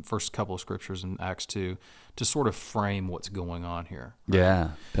scriptures in Acts 2 to sort of frame what's going on here. Right? Yeah,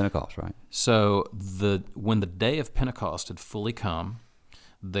 Pentecost, right? So when the day of Pentecost had fully come,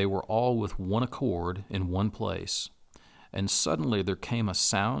 they were all with one accord in one place, and suddenly there came a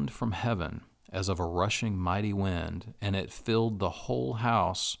sound from heaven as of a rushing mighty wind, and it filled the whole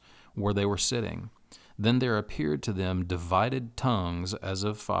house where they were sitting. Then there appeared to them divided tongues as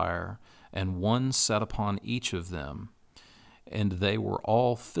of fire, and one sat upon each of them. And they were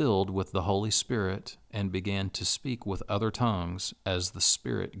all filled with the Holy Spirit, and began to speak with other tongues as the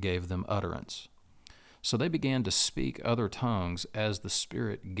Spirit gave them utterance. So they began to speak other tongues as the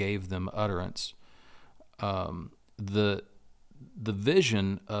Spirit gave them utterance. The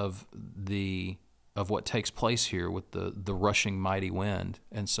vision of what takes place here with the rushing mighty wind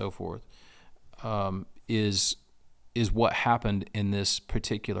and so forth is what happened in this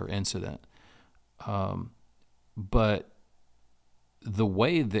particular incident. But the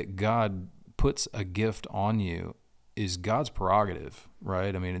way that God puts a gift on you is God's prerogative,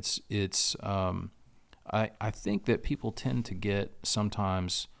 right? I mean, it's I think that people tend to get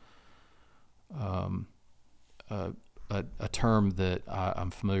sometimes a term that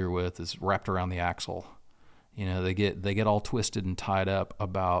I'm familiar with is wrapped around the axle. You know, they get all twisted and tied up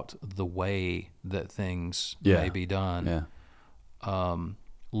about the way that things may be done. Yeah.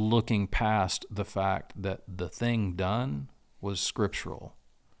 Looking past the fact that the thing done was scriptural,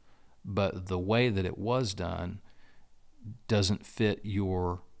 but the way that it was done doesn't fit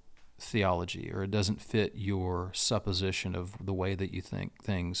your theology, or it doesn't fit your supposition of the way that you think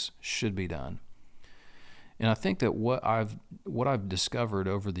things should be done. And I think that what I've discovered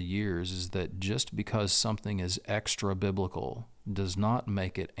over the years is that just because something is extra biblical does not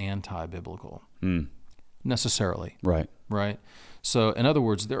make it anti-biblical necessarily. Right. So in other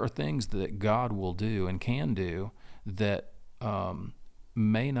words, there are things that God will do and can do that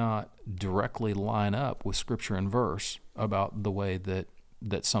may not directly line up with Scripture and verse about the way that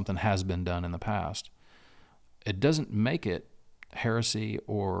something has been done in the past. It doesn't make it heresy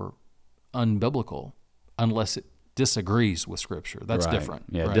or unbiblical unless it disagrees with Scripture. That's different.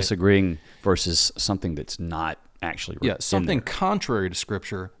 Yeah, right? Disagreeing versus something that's not actually Yeah, in something there. contrary to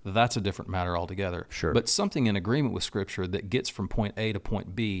Scripture, that's a different matter altogether. Sure. But something in agreement with Scripture that gets from point A to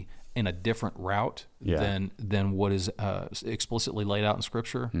point B in a different route than what is explicitly laid out in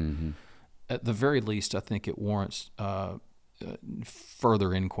Scripture, at the very least, I think it warrants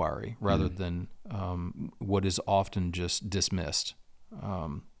further inquiry rather than what is often just dismissed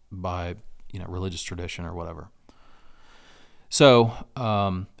by religious tradition or whatever. So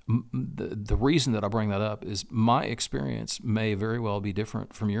the reason that I bring that up is my experience may very well be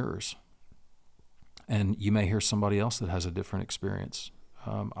different from yours, and you may hear somebody else that has a different experience.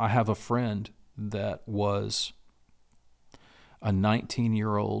 I have a friend that was a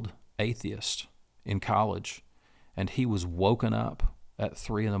 19-year-old atheist in college, and he was woken up at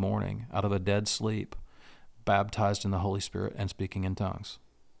 3 a.m. out of a dead sleep, baptized in the Holy Spirit and speaking in tongues.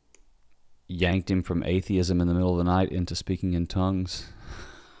 Yanked him from atheism in the middle of the night into speaking in tongues.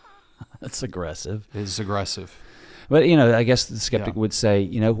 That's aggressive. It's aggressive. But, I guess the skeptic would say,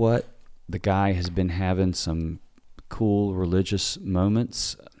 you know what? The guy has been having some cool religious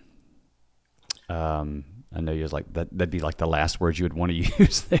moments. I know you're like, that'd be like the last words you would want to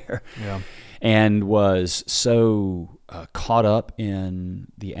use there. Yeah. And was so caught up in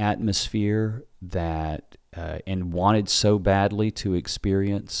the atmosphere that, and wanted so badly to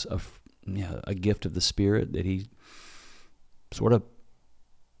experience a gift of the Spirit that he sort of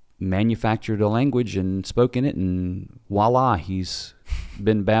manufactured a language and spoke in it, and voila, he's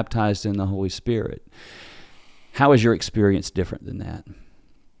been baptized in the Holy Spirit. How is your experience different than that?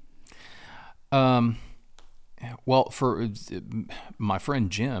 Well, for my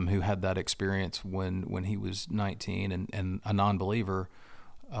friend Jim, who had that experience when he was 19 and a non-believer,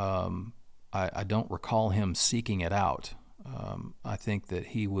 I don't recall him seeking it out. I think that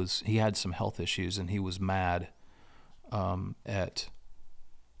he had some health issues, and he was mad at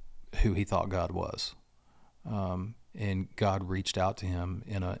who he thought God was, and God reached out to him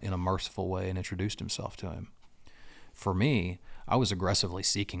in a merciful way and introduced himself to him. For me, I was aggressively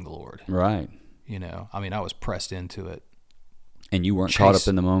seeking the Lord. Right. I was pressed into it. And you weren't caught up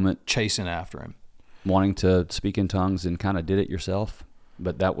in the moment? Chasing after him. Wanting to speak in tongues and kind of did it yourself,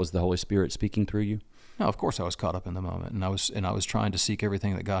 but that was the Holy Spirit speaking through you? No, of course I was caught up in the moment, and I was trying to seek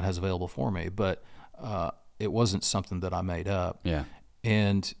everything that God has available for me, but it wasn't something that I made up. Yeah.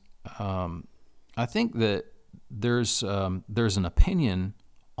 And I think that there's an opinion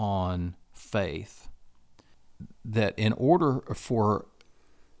on faith that in order for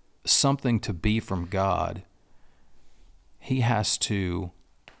something to be from God, He has to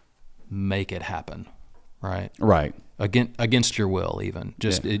make it happen, right? Right. Against your will, even.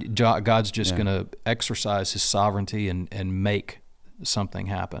 God's just going to exercise His sovereignty and make something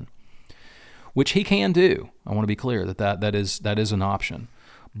happen, which He can do. I want to be clear that is an option.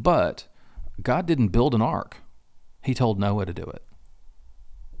 But God didn't build an ark. He told Noah to do it,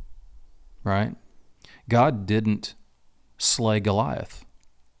 right? God didn't slay Goliath.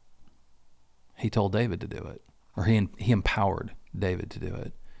 He told David to do it, or he empowered David to do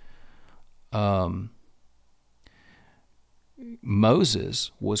it.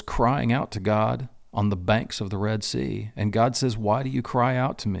 Moses was crying out to God on the banks of the Red Sea, and God says, "Why do you cry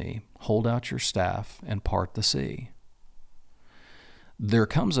out to me? Hold out your staff and part the sea." There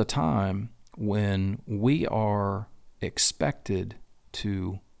comes a time when we are expected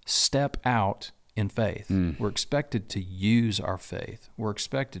to step out in faith. We're expected to use our faith. We're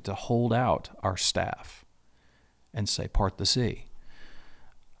expected to hold out our staff and say, "Part the sea."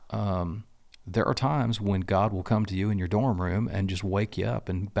 There are times when God will come to you in your dorm room and just wake you up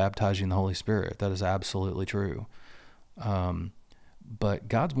and baptize you in the Holy Spirit. That is absolutely true. But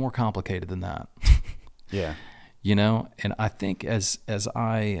God's more complicated than that. Yeah. And I think as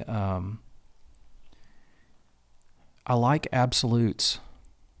I like absolutes.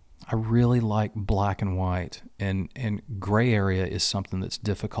 I really like black and white, and gray area is something that's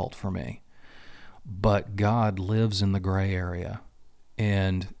difficult for me. But God lives in the gray area,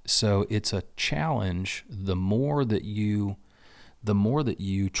 and so it's a challenge. The more that you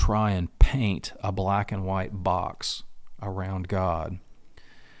try and paint a black and white box around God,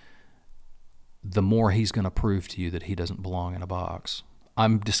 the more He's going to prove to you that He doesn't belong in a box.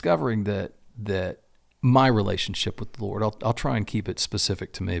 I'm discovering that my relationship with the Lord, I'll try and keep it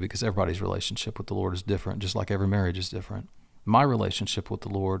specific to me because everybody's relationship with the Lord is different, just like every marriage is different. My relationship with the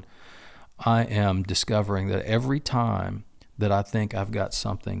Lord, I am discovering that every time that I think I've got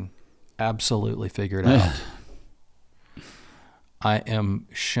something absolutely figured out, I am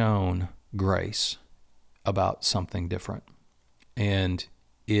shown grace about something different. And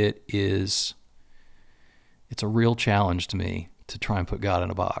it's a real challenge to me to try and put God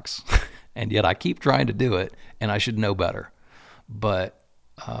in a box. And yet I keep trying to do it, and I should know better. But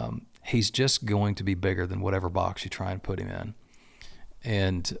he's just going to be bigger than whatever box you try and put him in.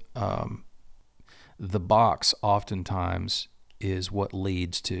 And the box oftentimes is what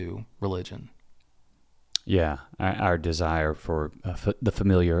leads to religion. Yeah, our desire for the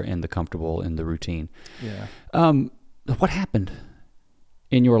familiar and the comfortable and the routine. Yeah. What happened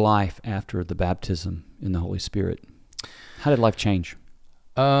in your life after the baptism in the Holy Spirit? How did life change?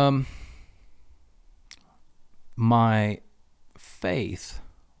 My faith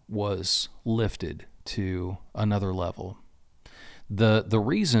was lifted to another level. The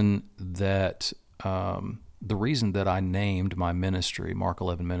reason that I named my ministry Mark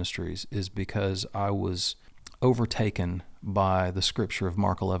 11 Ministries is because I was overtaken by the scripture of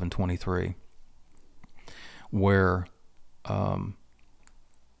Mark 11:23, where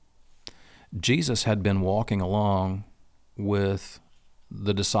Jesus had been walking along with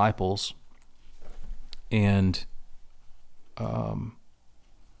the disciples, and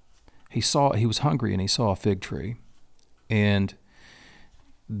he was hungry, and he saw a fig tree, and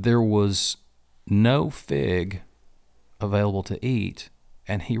there was no fig available to eat,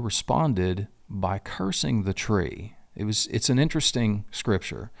 and he responded by cursing the tree. It's an interesting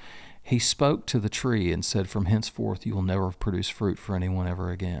scripture. He spoke to the tree and said, "From henceforth you will never produce fruit for anyone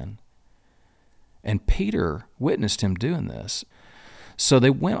ever again." And Peter witnessed him doing this. So they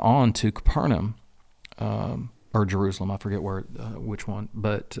went on to Capernaum, or Jerusalem, I forget which one,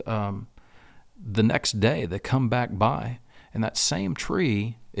 but the next day they come back by, and that same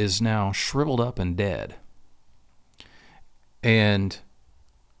tree is now shriveled up and dead. And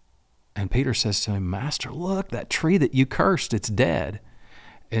Peter says to him, "Master, look, that tree that you cursed, it's dead."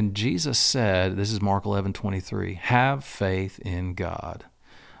 And Jesus said, this is Mark 11:23, "Have faith in God,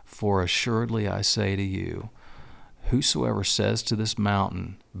 for assuredly I say to you, whosoever says to this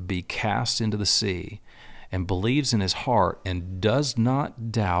mountain, be cast into the sea, and believes in his heart and does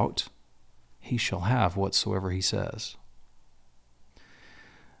not doubt, he shall have whatsoever he says."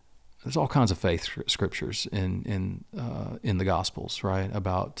 There's all kinds of faith scriptures in the Gospels, right?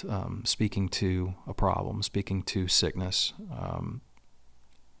 About speaking to a problem, speaking to sickness,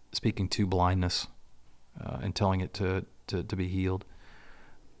 speaking to blindness, and telling it to be healed.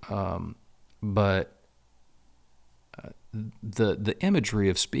 But the imagery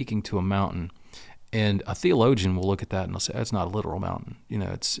of speaking to a mountain, and a theologian will look at that and they'll say, "That's not a literal mountain. You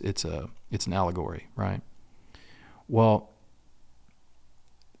know, it's an allegory, right?" Well,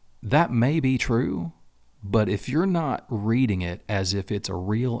 that may be true, but if you're not reading it as if it's a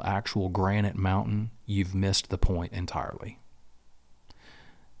real, actual granite mountain, you've missed the point entirely.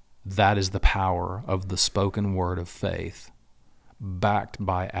 That is the power of the spoken word of faith, backed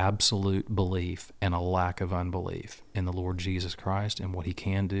by absolute belief and a lack of unbelief in the Lord Jesus Christ and what he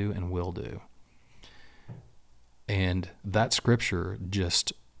can do and will do. And that scripture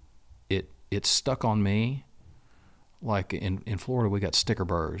just, it stuck on me. Like in Florida, we got sticker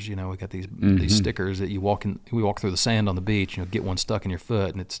burrs. You know, we got these stickers that we walk through the sand on the beach, you know, get one stuck in your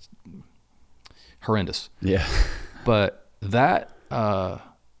foot, and it's horrendous. Yeah. But that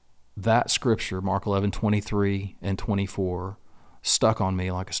scripture, Mark 11:23 and 24, stuck on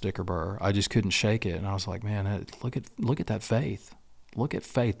me like a sticker burr. I just couldn't shake it, and I was like, man, look at that faith. Look at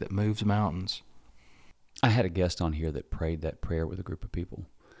faith that moves mountains. I had a guest on here that prayed that prayer with a group of people.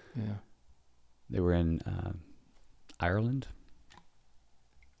 Yeah. They were in Ireland.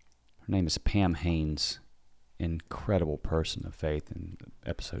 Her name is Pam Haynes, incredible person of faith, and the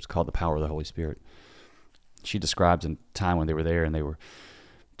episode's called The Power of the Holy Spirit. She describes a time when they were there and they were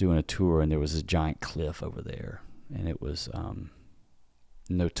doing a tour, and there was a giant cliff over there, and it was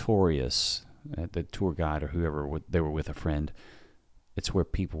notorious. The tour guide or whoever, they were with a friend, it's where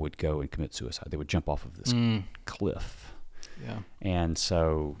people would go and commit suicide. They would jump off of this cliff. Yeah. And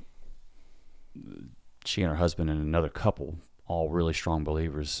so she and her husband and another couple, all really strong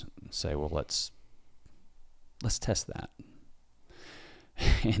believers, say, well, let's test that.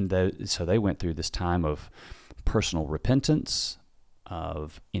 And so they went through this time of personal repentance,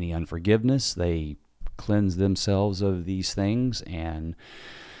 of any unforgiveness. They cleansed themselves of these things, and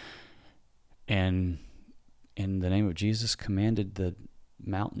in the name of Jesus commanded the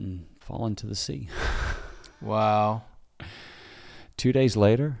mountain fall into the sea. Wow. 2 days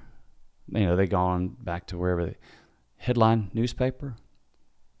later, they gone back to wherever the headline newspaper,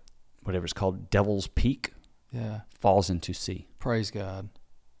 whatever it's called, Devil's Peak, falls into sea. Praise God.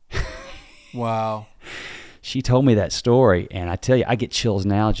 Wow. She told me that story, and I tell you, I get chills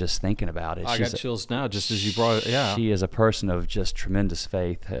now just thinking about it. I got chills now just as you brought it. Yeah. She is a person of just tremendous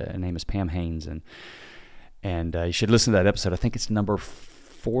faith. Her name is Pam Haynes, and you should listen to that episode. I think it's number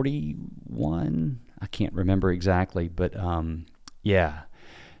 41. I can't remember exactly, but yeah,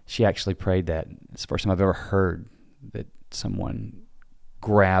 she actually prayed that. It's the first time I've ever heard that someone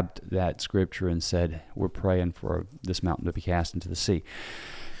grabbed that scripture and said, we're praying for this mountain to be cast into the sea.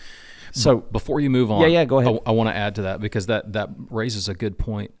 So before you move on, go ahead. I want to add to that, because that raises a good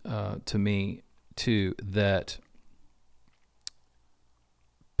point to me too, that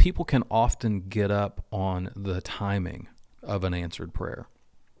people can often get up on the timing of an answered prayer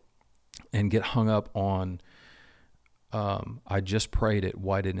and get hung up on, I just prayed it,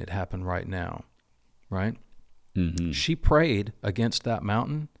 why didn't it happen right now? Right? Mm-hmm. She prayed against that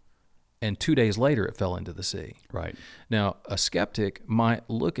mountain, and 2 days later it fell into the sea. Right. Now, a skeptic might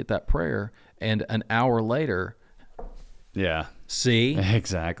look at that prayer and an hour later, yeah, see?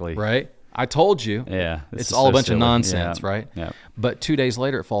 Exactly. Right? I told you. Yeah. It's all a bunch of nonsense, yeah. right? Yeah. But 2 days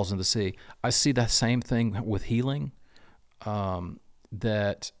later it falls into the sea. I see that same thing with healing,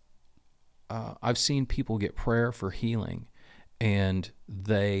 that I've seen people get prayer for healing and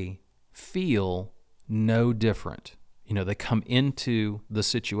they feel no different. You know, they come into the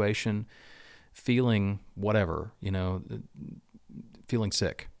situation feeling whatever, you know, feeling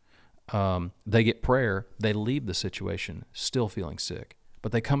sick. They get prayer, they leave the situation still feeling sick,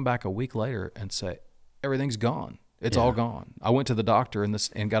 but they come back a week later and say, everything's gone. It's all gone. I went to the doctor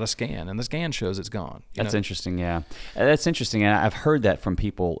and got a scan, and the scan shows it's gone. That's interesting, yeah. That's interesting, and I've heard that from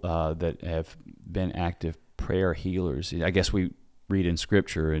people that have been active prayer healers. I guess we read in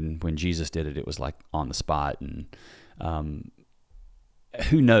Scripture, and when Jesus did it, it was like on the spot. And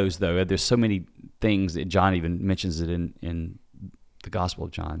who knows, though? There's so many things that John even mentions it in the Gospel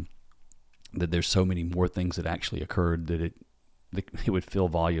of John, that there's so many more things that actually occurred that it would fill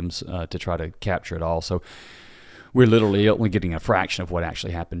volumes to try to capture it all. So we're literally only getting a fraction of what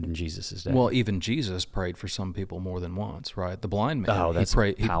actually happened in Jesus' day. Well, even Jesus prayed for some people more than once, right? The blind man. Oh, that's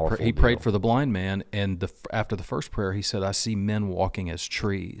powerful. He prayed for the blind man, and after the first prayer, he said, I see men walking as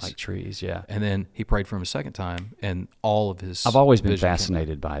trees. Like trees, yeah. And then he prayed for him a second time, and all of his I've always been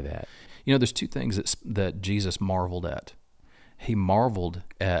fascinated by that. You know, there's two things that Jesus marveled at. He marveled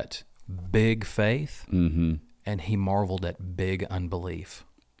at big faith, mm-hmm. and he marveled at big unbelief.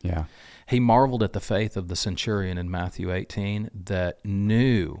 Yeah. He marveled at the faith of the centurion in Matthew 18 that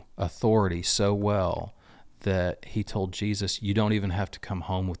knew authority so well that he told Jesus, you don't even have to come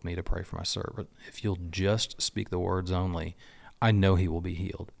home with me to pray for my servant. If you'll just speak the words only, I know he will be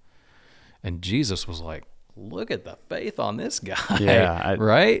healed. And Jesus was like, look at the faith on this guy,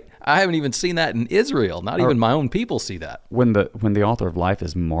 right? I haven't even seen that in Israel. Not even my own people see that. When the author of life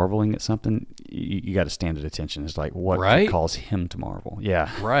is marveling at something, you got to stand at attention. It's like, what could cause him to marvel? Yeah.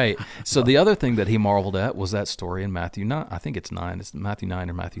 Right. So the other thing that he marveled at was that story in Matthew 9. I think it's 9. It's Matthew 9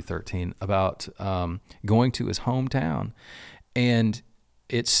 or Matthew 13 about going to his hometown. And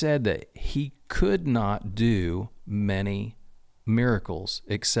it said that he could not do many miracles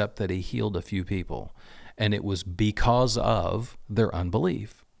except that he healed a few people. And it was because of their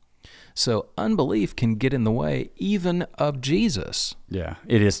unbelief. So unbelief can get in the way even of Jesus. Yeah,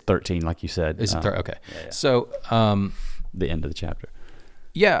 it is 13, like you said. Is it 13? Okay. Yeah. So the end of the chapter.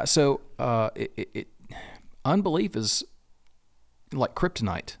 Yeah. So unbelief is like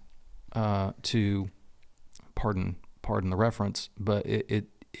kryptonite. To pardon the reference, but it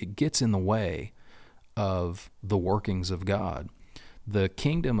gets in the way of the workings of God. The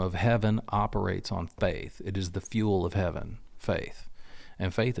kingdom of heaven operates on faith. It is the fuel of heaven, faith.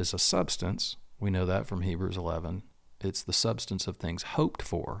 And faith is a substance. We know that from Hebrews 11. It's the substance of things hoped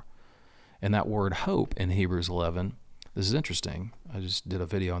for. And that word hope in Hebrews 11, this is interesting. I just did a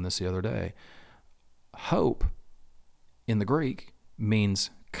video on this the other day. Hope in the Greek means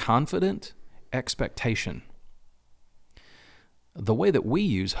confident expectation. The way that we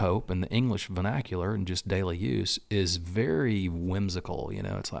use hope in the English vernacular and just daily use is very whimsical. You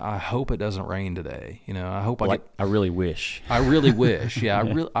know, it's like, I hope it doesn't rain today. You know, I hope I really wish. I really wish. Yeah,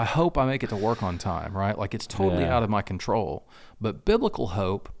 I hope I make it to work on time, right? Like it's totally out of my control. But biblical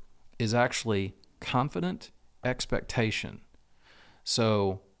hope is actually confident expectation.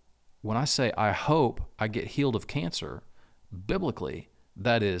 So when I say, I hope I get healed of cancer, biblically,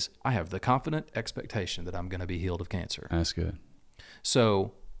 that is, I have the confident expectation that I'm going to be healed of cancer. That's good.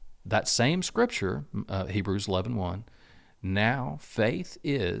 So that same scripture, Hebrews 11:1, now faith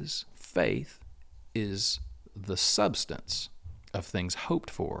is the substance of things hoped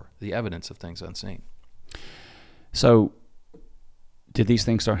for, the evidence of things unseen. So did these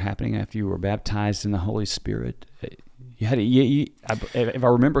things start happening after you were baptized in the Holy Spirit? You had if I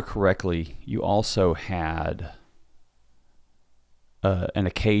remember correctly, you also had an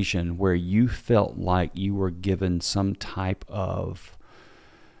occasion where you felt like you were given some type of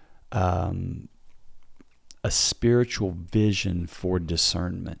a spiritual vision for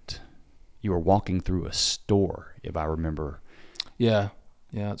discernment. You were walking through a store, if I remember. Yeah.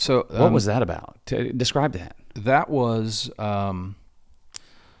 So what was that about? Describe that. That was an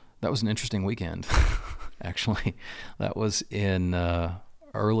interesting weekend, actually. That was in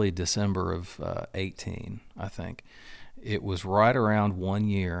early December of 18, I think. It was right around 1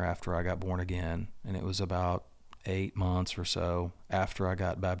 year after I got born again, and it was about 8 months or so after I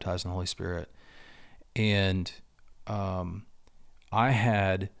got baptized in the Holy Spirit. And I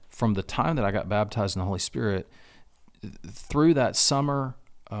had, from the time that I got baptized in the Holy Spirit, through that summer,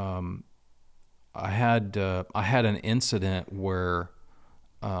 I had an incident where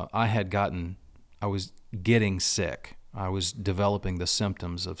I was getting sick. I was developing the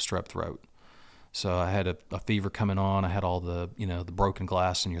symptoms of strep throat. So I had a fever coming on. I had all the broken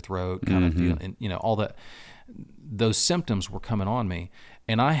glass in your throat, kind of feeling, all that. Those symptoms were coming on me,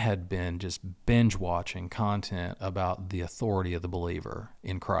 and I had been just binge watching content about the authority of the believer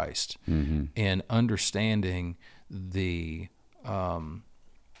in Christ, and understanding that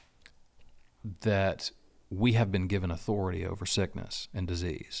we have been given authority over sickness and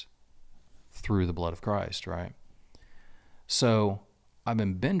disease through the blood of Christ, right? So I've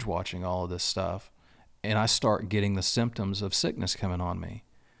been binge watching all of this stuff, and I start getting the symptoms of sickness coming on me.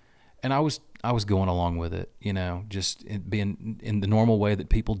 And I was going along with it, just being in the normal way that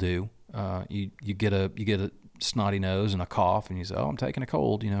people do. You get a snotty nose and a cough, and you say, "Oh, I'm taking a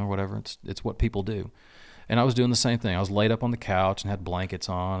cold," or whatever. It's what people do. And I was doing the same thing. I was laid up on the couch and had blankets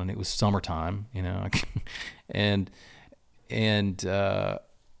on, and it was summertime, and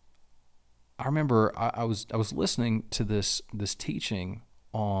I remember I was listening to this teaching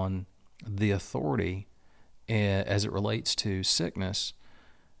on the authority as it relates to sickness,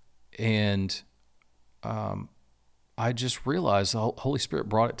 and I just realized the Holy Spirit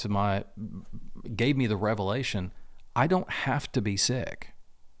gave me the revelation. I don't have to be sick.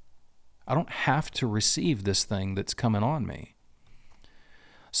 I don't have to receive this thing that's coming on me.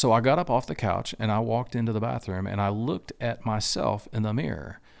 So I got up off the couch and I walked into the bathroom and I looked at myself in the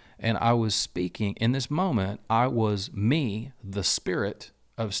mirror, and I was speaking. In this moment, the spirit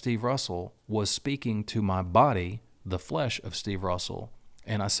of Steve Russell was speaking to my body, the flesh of Steve Russell.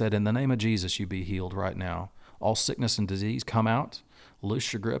 And I said, "In the name of Jesus, you be healed right now. All sickness and disease, come out,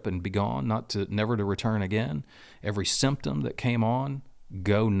 loose your grip and be gone, never to return again. Every symptom that came on,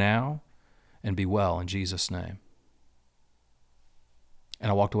 go now and be well in Jesus' name." And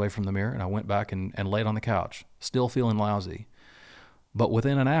I walked away from the mirror and I went back and laid on the couch, still feeling lousy. But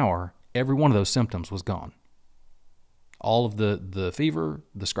within an hour, every one of those symptoms was gone. All of the fever,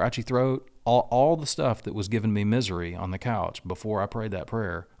 the scratchy throat, all the stuff that was giving me misery on the couch before I prayed that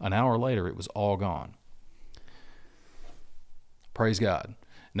prayer, an hour later, it was all gone. Praise God.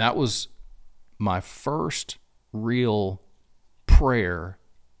 And that was my first real prayer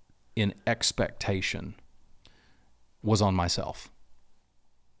in expectation, was on myself.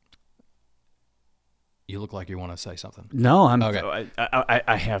 You look like you want to say something. No, okay.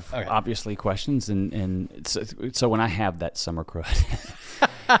 I have obviously questions, and so when I have that summer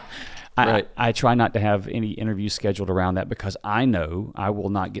crud, right. I try not to have any interviews scheduled around that, because I know I will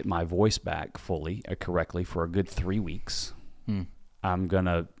not get my voice back fully correctly for a good 3 weeks. I'm going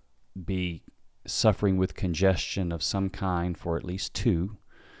to be suffering with congestion of some kind for at least 2.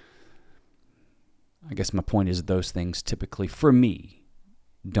 I guess my point is those things typically, for me,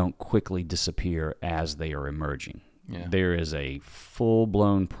 don't quickly disappear as they are emerging. Yeah. There is a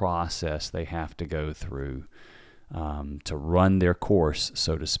full-blown process they have to go through to run their course,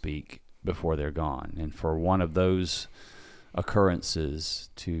 so to speak, before they're gone. And for one of those occurrences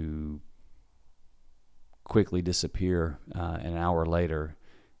to quickly disappear an hour later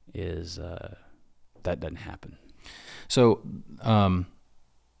that doesn't happen. So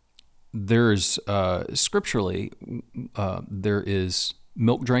there's scripturally there is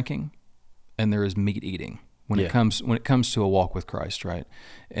milk drinking and there is meat eating when it comes to a walk with Christ, right?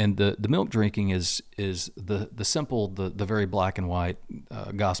 And the milk drinking is the simple, the very black and white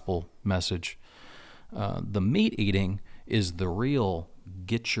gospel message. The meat eating is the real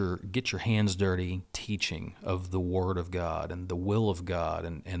get your hands dirty teaching of the Word of God and the will of God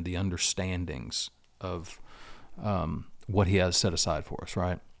and the understandings of what He has set aside for us,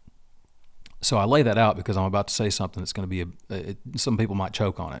 right? So I lay that out because I'm about to say something that's going to be some people might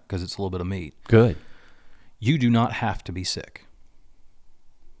choke on it because it's a little bit of meat. Good. You do not have to be sick.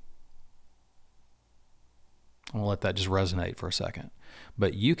 I'm going to let that just resonate for a second.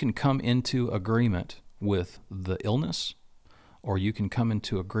 But you can come into agreement with the illness, or you can come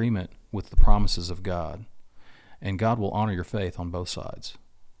into agreement with the promises of God, and God will honor your faith on both sides.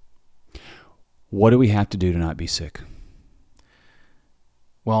 What do we have to do to not be sick?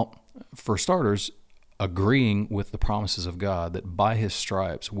 Well, for starters, agreeing with the promises of God that by his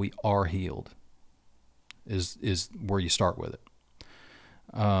stripes we are healed is where you start with it.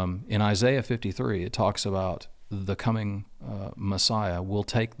 In Isaiah 53, it talks about the coming Messiah will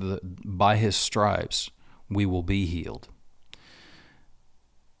take by his stripes we will be healed.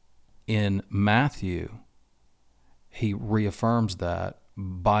 In Matthew, he reaffirms that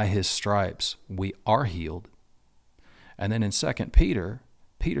by his stripes we are healed. And then in 2 Peter,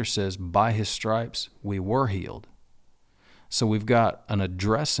 Peter says by his stripes we were healed. So we've got an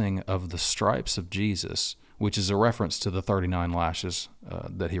addressing of the stripes of Jesus, which is a reference to the 39 lashes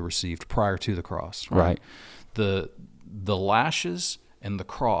that he received prior to the cross. Right. The lashes and the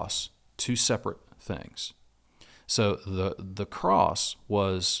cross, two separate things. So the cross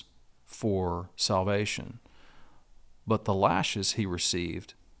was for salvation, but the lashes he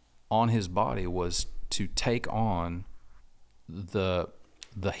received on his body was to take on the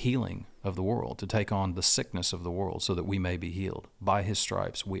healing of the world, to take on the sickness of the world so that we may be healed. By his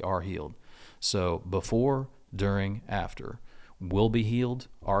stripes we are healed. So before, during, after, will be healed,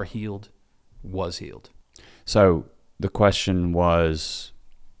 are healed, was healed. So the question was,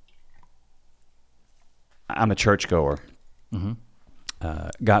 I'm a churchgoer,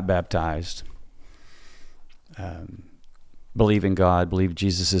 got baptized, believe in God, believe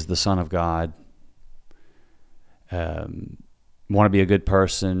Jesus is the Son of God, want to be a good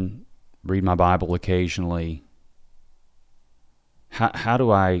person, read my Bible occasionally. How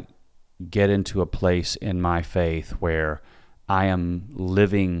do I get into a place in my faith where I am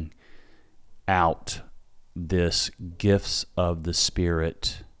living out this gifts of the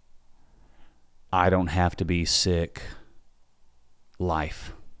Spirit, I don't have to be sick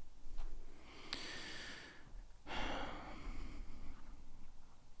life?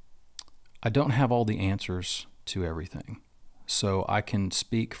 I don't have all the answers to everything. So I can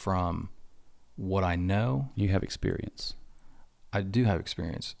speak from what I know. You have experience. I do have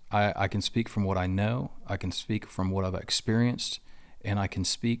experience. I can speak from what I know. I can speak from what I've experienced, and I can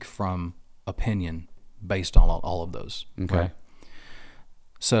speak from opinion based on all of those. Okay. Right?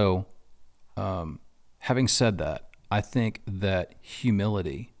 So, having said that, I think that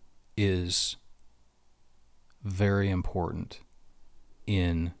humility is very important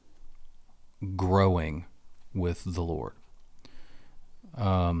in growing with the Lord.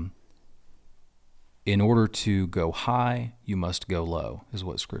 In order to go high, you must go low, is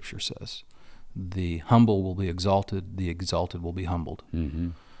what Scripture says. The humble will be exalted, the exalted will be humbled.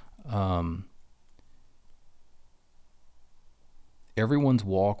 Everyone's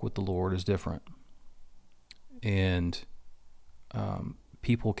walk with the Lord is different. And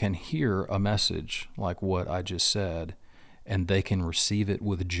people can hear a message like what I just said, and they can receive it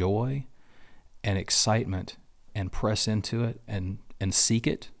with joy and excitement and press into it and seek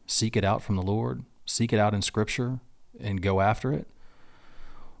it out from the Lord, seek it out in Scripture and go after it.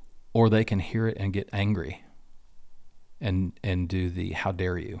 Or they can hear it and get angry and do the how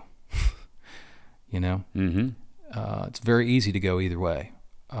dare you, you know? It's very easy to go either way.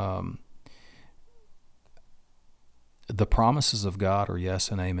 The promises of God are yes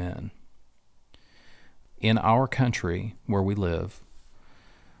and amen. In our country where we live,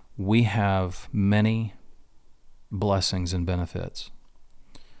 we have many blessings and benefits.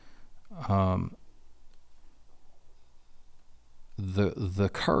 The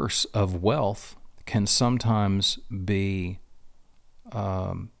curse of wealth can sometimes be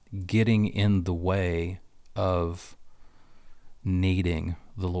getting in the way of needing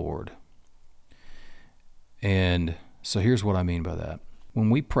the Lord. And so here's what I mean by that. When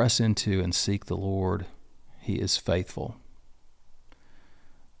we press into and seek the Lord, He is faithful.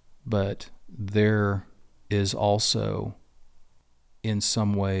 But there is also, in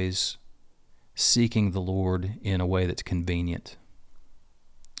some ways, seeking the Lord in a way that's convenient.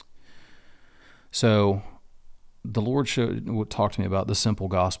 So the Lord talked to me about the simple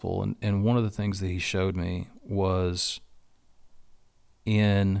gospel, and one of the things that He showed me was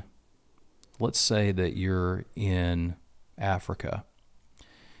let's say that you're in Africa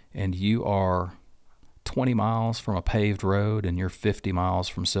and you are 20 miles from a paved road and you're 50 miles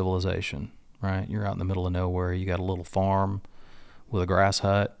from civilization, right? You're out in the middle of nowhere. You got a little farm with a grass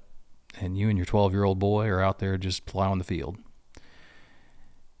hut, and you and your 12-year-old boy are out there just plowing the field.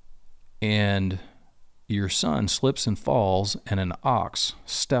 And your son slips and falls, and an ox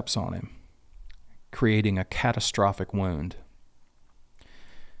steps on him, creating a catastrophic wound.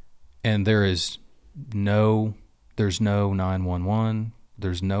 And there's no 911,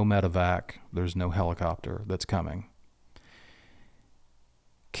 there's no medevac, there's no helicopter that's coming.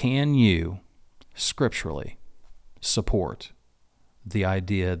 Can you scripturally support the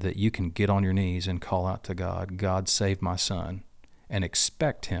idea that you can get on your knees and call out to God, God, save my son, and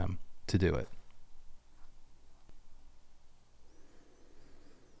expect him to do it?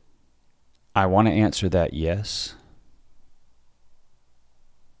 I want to answer that yes,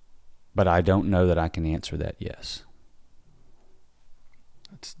 but I don't know that I can answer that yes.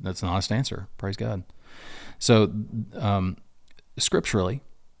 That's an honest answer. Praise God. So, scripturally,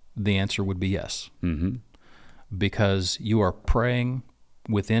 the answer would be yes. Mm-hmm. Because you are praying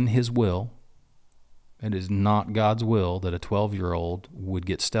within his will. It is not God's will that a 12-year-old would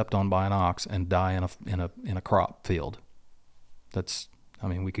get stepped on by an ox and die in a crop field.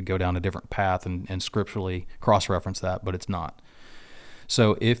 We could go down a different path and scripturally cross-reference that, but it's not.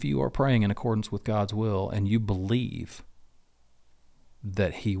 So if you are praying in accordance with God's will and you believe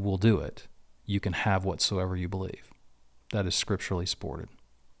that he will do it, you can have whatsoever you believe. That is scripturally supported.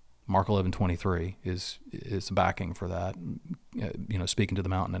 Mark 11:23 is backing for that, speaking to the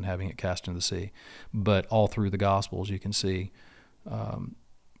mountain and having it cast into the sea. But all through the Gospels, you can see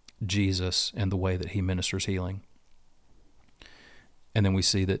Jesus and the way that he ministers healing. And then we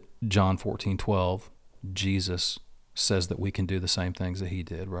see that John 14:12, Jesus says that we can do the same things that he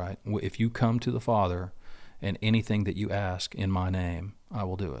did, right? If you come to the Father and anything that you ask in my name, I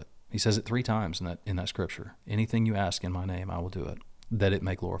will do it. He says it 3 times in that scripture. Anything you ask in my name, I will do it, that it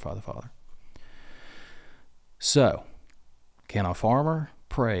may glorify the Father. So, can a farmer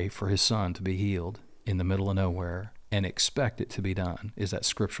pray for his son to be healed in the middle of nowhere and expect it to be done? Is that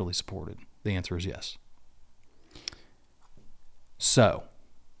scripturally supported? The answer is yes. So,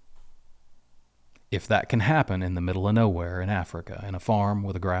 if that can happen in the middle of nowhere in Africa, in a farm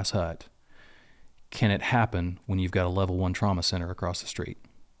with a grass hut, can it happen when you've got a level 1 trauma center across the street?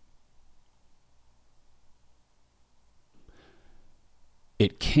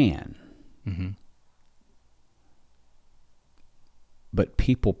 It can. Mm-hmm. But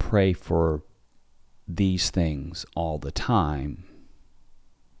people pray for these things all the time,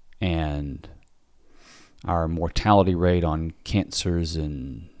 and our mortality rate on cancers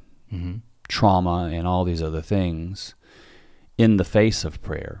and mm-hmm. trauma and all these other things in the face of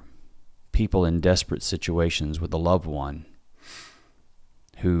prayer. People in desperate situations with a loved one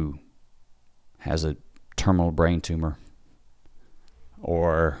who has a terminal brain tumor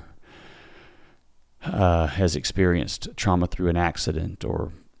or has experienced trauma through an accident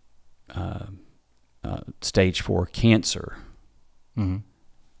or stage 4 cancer.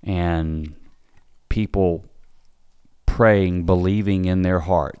 Mm-hmm. And people praying, believing in their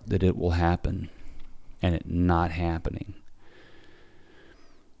heart that it will happen, and it not happening,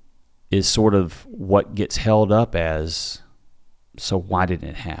 is sort of what gets held up as, so why didn't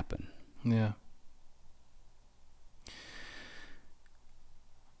it happen? Yeah.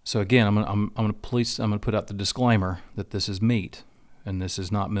 So again, I'm going to put out the disclaimer that this is meat and this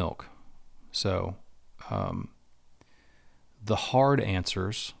is not milk. So the hard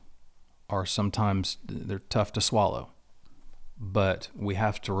answers are sometimes they're tough to swallow, but we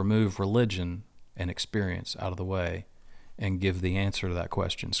have to remove religion and experience out of the way and give the answer to that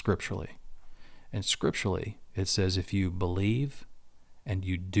question scripturally. And scripturally, it says if you believe and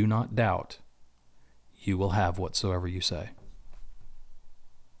you do not doubt, you will have whatsoever you say.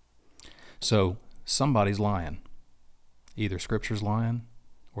 So somebody's lying. Either scripture's lying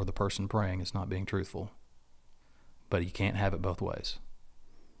or the person praying is not being truthful. But you can't have it both ways.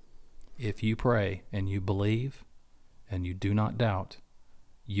 If you pray and you believe and you do not doubt,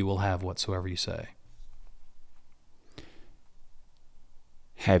 you will have whatsoever you say.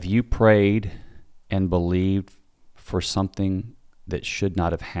 Have you prayed and believed for something that should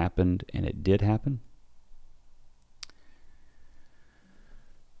not have happened and it did happen?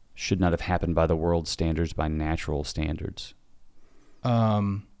 Should not have happened by the world's standards, by natural standards.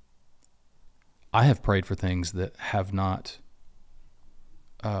 I have prayed for things that have not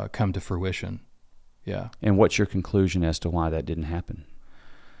come to fruition. Yeah. And what's your conclusion as to why that didn't happen?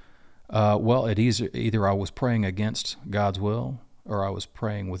 Well, either I was praying against God's will or I was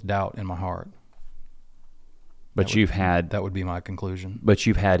praying with doubt in my heart. But that would be my conclusion. But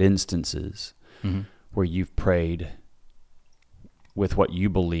you've had instances mm-hmm. where you've prayed with what you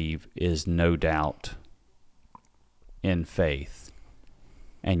believe is no doubt in faith,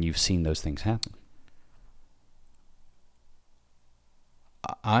 and you've seen those things happen.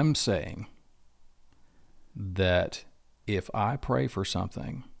 I'm saying that if I pray for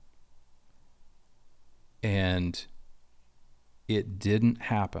something and it didn't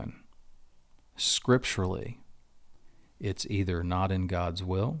happen, scripturally, it's either not in God's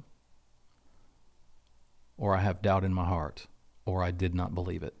will, or I have doubt in my heart, or I did not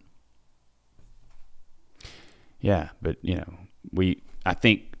believe it. Yeah, but I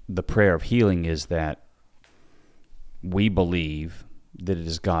think the prayer of healing is that we believe that it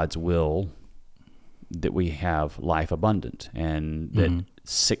is God's will that we have life abundant, and that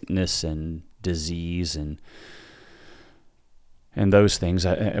sickness and disease and those things,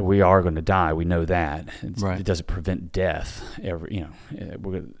 we are going to die. We know that. It doesn't prevent death. We're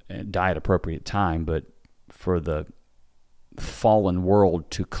going to die at appropriate time, but for the fallen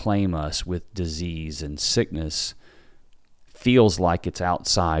world to claim us with disease and sickness feels like it's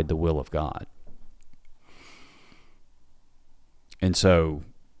outside the will of God. And so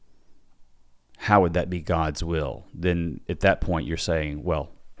how would that be God's will? Then at that point you're saying,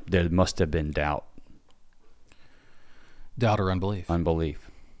 well, there must have been doubt. Doubt or unbelief. Unbelief.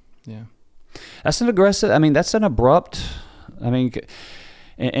 Yeah. That's an aggressive, that's an abrupt, and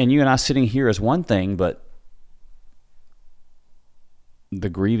you and I sitting here is one thing, but the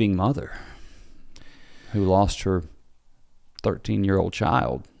grieving mother who lost her 13-year-old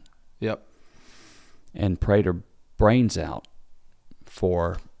child. Yep. And prayed her brains out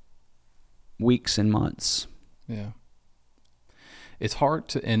for weeks and months. Yeah. It's hard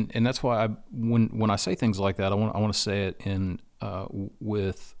to, and that's why when I say things like that, I want to say it in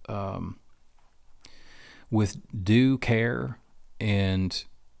with due care and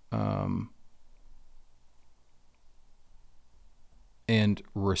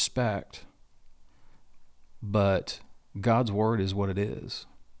respect. But God's word is what it is,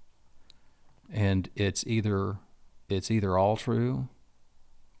 and it's either all true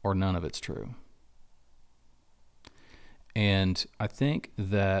or none of it's true. And I think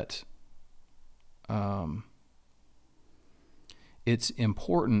that it's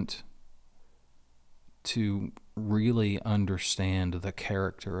important to really understand the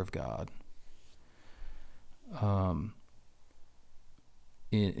character of God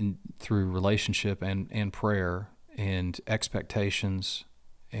through relationship and prayer and expectations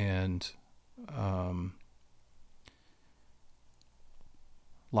and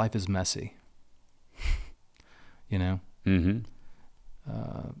life is messy, Mm-hmm.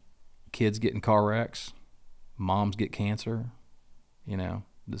 Kids get in car wrecks, moms get cancer,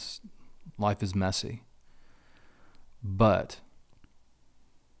 this life is messy. But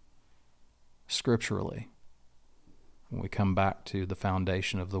scripturally, when we come back to the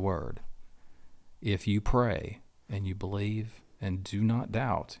foundation of the word, if you pray and you believe and do not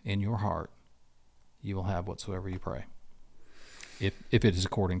doubt in your heart, you will have whatsoever you pray, if it is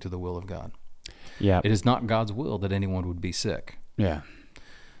according to the will of God. Yeah. It is not God's will that anyone would be sick. Yeah.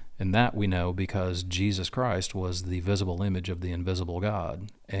 And that we know because Jesus Christ was the visible image of the invisible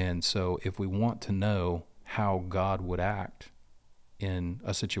God. And so if we want to know how God would act in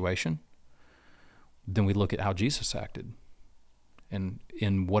a situation, then we look at how Jesus acted. And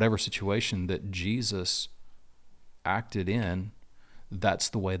in whatever situation that Jesus acted in, that's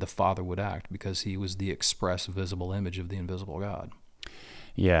the way the Father would act, because he was the express visible image of the invisible God.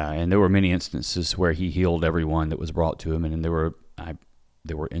 Yeah, and there were many instances where he healed everyone that was brought to him, and there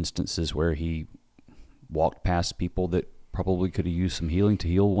were instances where he walked past people that probably could have used some healing to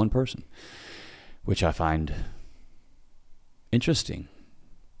heal one person, which I find interesting.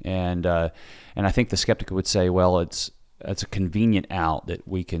 And I think the skeptic would say, well, it's a convenient out that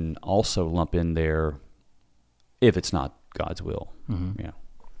we can also lump in there if it's not God's will. Mm-hmm. Yeah.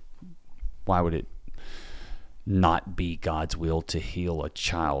 Why would it not be God's will to heal a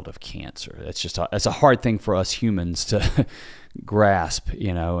child of cancer? That's a hard thing for us humans to grasp,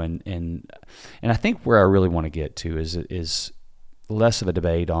 and I think where I really want to get to is less of a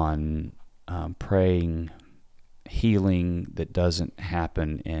debate on praying healing that doesn't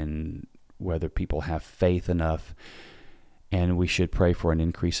happen, and whether people have faith enough, and we should pray for an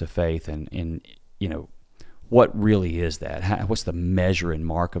increase of faith, and what really is that? What's the measure and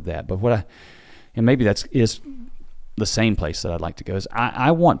mark of that? But and maybe is the same place that I'd like to go, is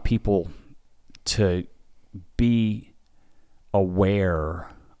I want people to be aware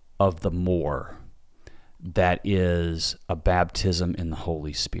of the more that is a baptism in the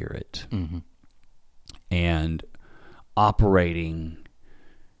Holy Spirit. Mm-hmm. And operating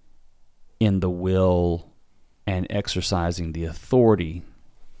in the will and exercising the authority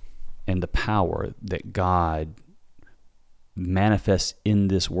and the power that God manifests in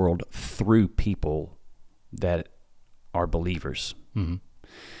this world through people that are believers. Mm-hmm.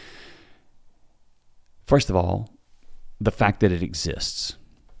 First of all, the fact that it exists.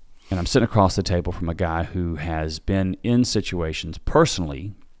 And I'm sitting across the table from a guy who has been in situations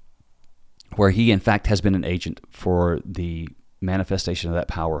personally where he, in fact, has been an agent for the manifestation of that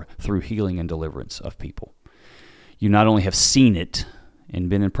power through healing and deliverance of people. You not only have seen it and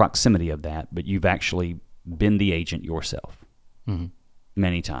been in proximity of that, but you've actually been the agent yourself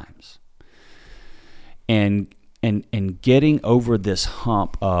many times. And getting over this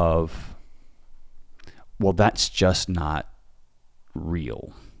hump of, well, that's just not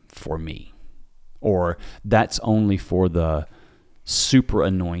real for me, or that's only for the super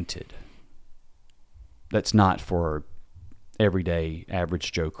anointed. That's not for everyday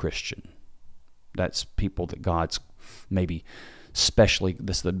average Joe Christian. That's people that God's maybe specially,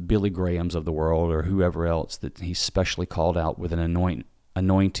 the Billy Grahams of the world or whoever else, that he's specially called out with an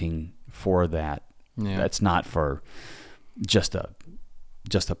anointing for that. Yeah. That's not for just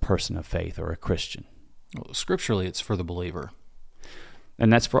a person of faith or a Christian. Well, scripturally, it's for the believer,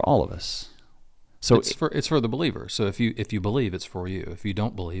 and that's for all of us. So it's for the believer. So if you believe, it's for you. If you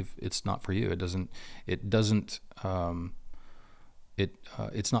don't believe, it's not for you. It's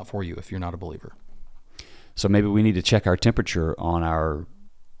not for you if you're not a believer. So maybe we need to check our temperature on our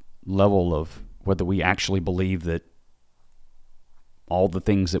level of whether we actually believe that all the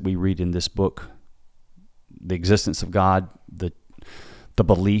things that we read in this book, the existence of God, the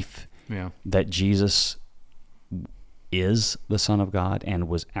belief that Jesus is the Son of God and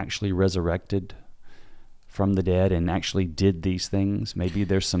was actually resurrected from the dead and actually did these things. Maybe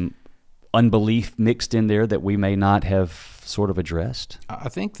there's some unbelief mixed in there that we may not have sort of addressed. I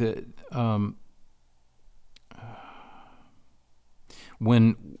think that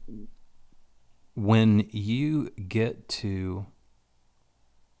when you get to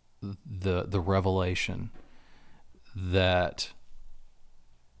the revelation that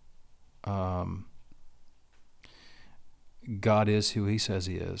God is who he says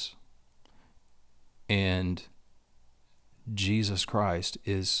he is, and Jesus Christ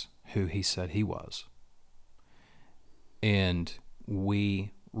is who he said he was, and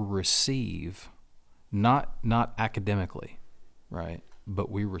we receive, not academically, right, but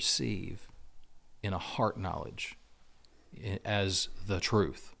we receive in a heart knowledge as the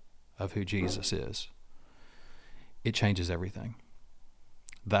truth of who Jesus is, it changes everything.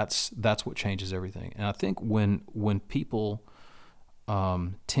 That's what changes everything. And I think when people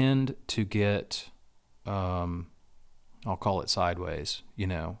tend to get, I'll call it sideways,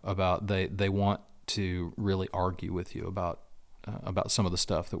 about they want to really argue with you about some of the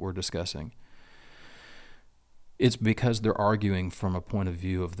stuff that we're discussing, it's because they're arguing from a point of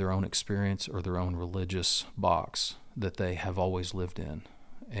view of their own experience or their own religious box that they have always lived in.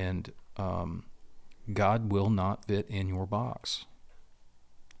 And God will not fit in your box.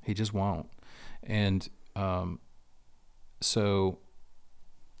 He just won't. And so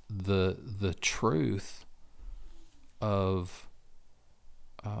the truth of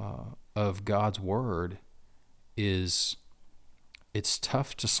God's word it's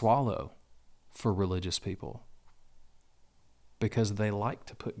tough to swallow for religious people, because they like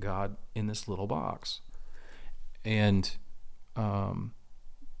to put God in this little box. And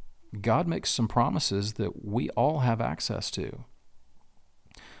God makes some promises that we all have access to.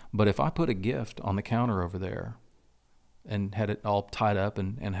 But if I put a gift on the counter over there and had it all tied up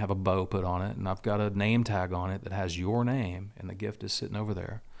and have a bow put on it, and I've got a name tag on it that has your name, and the gift is sitting over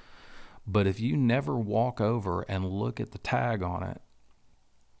there, but if you never walk over and look at the tag on it,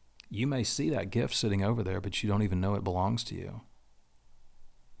 you may see that gift sitting over there, but you don't even know it belongs to you.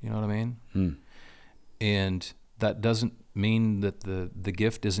 You know what I mean? And that doesn't mean that the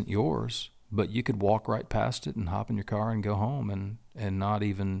gift isn't yours, but you could walk right past it and hop in your car and go home and not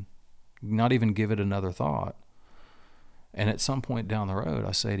even give it another thought. And at some point down the road,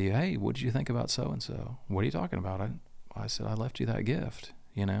 I say to you, hey, what did you think about so-and-so? What are you talking about? I said, I left you that gift,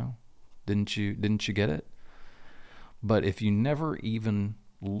 Didn't you get it? But if you never even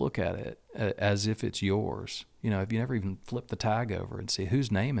look at it as if it's yours, if you never even flip the tag over and see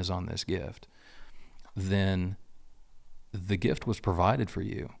whose name is on this gift, then the gift was provided for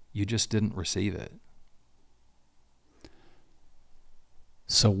you. You just didn't receive it.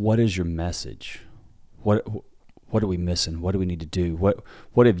 So what is your message? What are we missing? What do we need to do?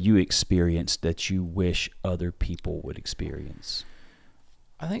 What have you experienced that you wish other people would experience?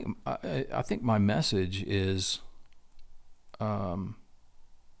 I think my message is love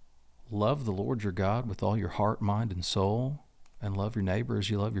the Lord your God with all your heart, mind, and soul, and love your neighbor as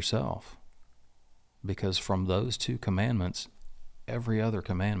you love yourself. Because from those two commandments, every other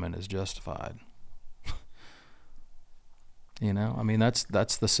commandment is justified.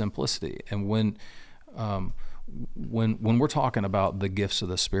 That's the simplicity. And when we're talking about the gifts of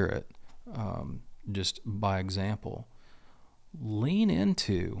the Spirit, just by example, lean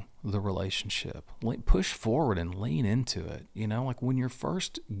into the relationship, push forward and lean into it. Like when you're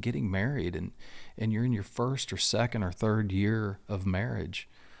first getting married and you're in your first or second or third year of marriage,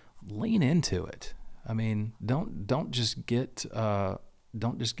 lean into it. I mean, don't just get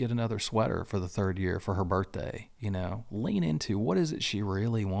another sweater for the third year for her birthday. Lean into what is it she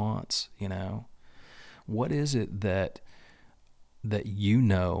really wants. What is it that you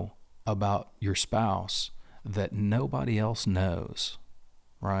know about your spouse that nobody else knows,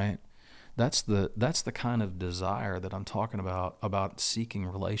 right? That's the kind of desire that I'm talking about seeking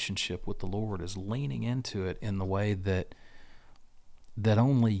relationship with the Lord, is leaning into it in the way that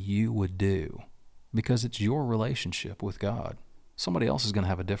only you would do, because it's your relationship with God. Somebody else is going to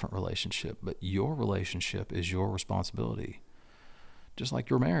have a different relationship, but your relationship is your responsibility, just like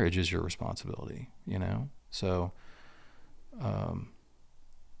your marriage is your responsibility, So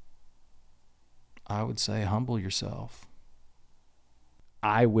I would say humble yourself.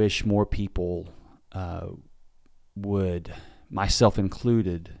 I wish more people would, myself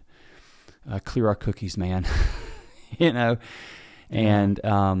included, clear our cookies, man. And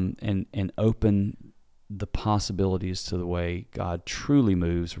open the possibilities to the way God truly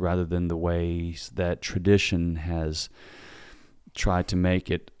moves, rather than the ways that tradition has tried to make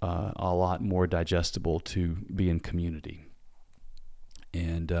it a lot more digestible to be in community.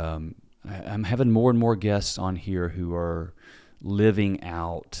 And I'm having more and more guests on here who are living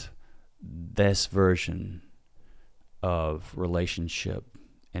out this version of relationship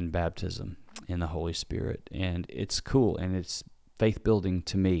and baptism in the Holy Spirit. And it's cool, and it's faith building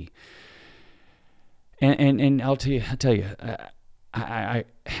to me. And I'll tell you, I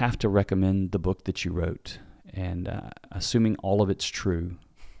have to recommend the book that you wrote. And assuming all of it's true,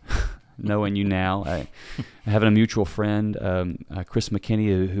 knowing you now, I having a mutual friend, Chris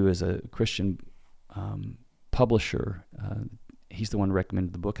McKinney, who is a Christian publisher. He's the one who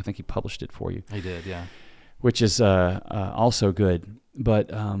recommended the book. I think he published it for you. He did, yeah. Which is also good. But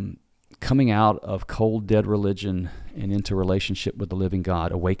coming out of cold, dead religion and into relationship with the living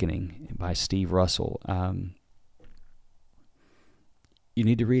God, Awakening by Steve Russell. You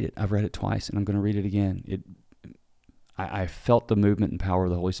need to read it. I've read it twice, and I'm going to read it again. I felt the movement and power of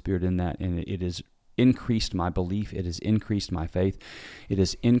the Holy Spirit in that, and it has increased my belief. It has increased my faith. It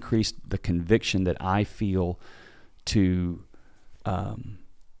has increased the conviction that I feel to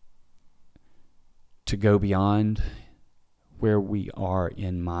go beyond where we are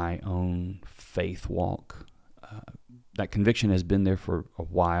in my own faith walk. That conviction has been there for a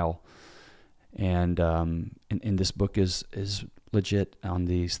while, and this book is legit on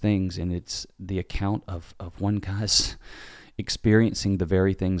these things, and it's the account of one guy's experiencing the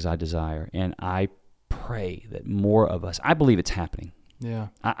very things I desire. And I pray that more of us, I believe it's happening. Yeah.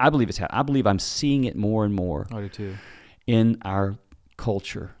 I believe it's happening. I believe I'm seeing it more and more. I do too. In our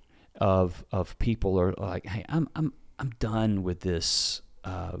culture of people are like, hey, I'm done with this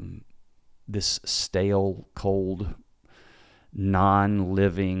this stale, cold,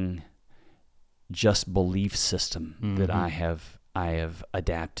 non-living, just belief system that I have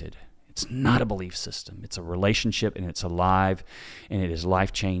adapted. It's not a belief system. It's a relationship, and it's alive, and it is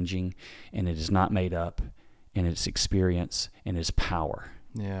life-changing, and it is not made up, and it's experience, and it's power.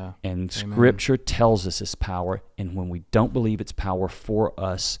 Yeah. And Amen. Scripture tells us it's power, and when we don't believe it's power for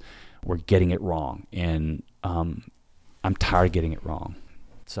us, we're getting it wrong. And I'm tired of getting it wrong.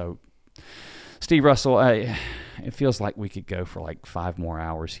 So, Steve Russell, it feels like we could go for like 5 more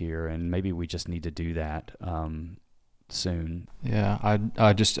hours here, and maybe we just need to do that soon. Yeah,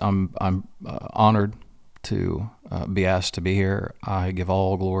 I'm honored to be asked to be here. I give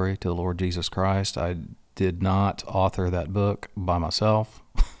all glory to the Lord Jesus Christ. I did not author that book by myself.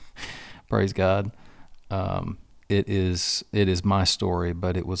 Praise God. It is my story,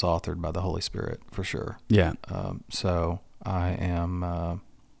 but it was authored by the Holy Spirit for sure. Yeah. So I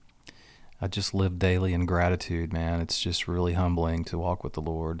just live daily in gratitude, man. It's just really humbling to walk with the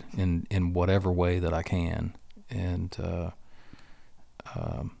Lord in whatever way that I can. And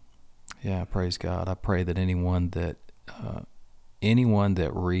yeah, praise God. I pray that anyone that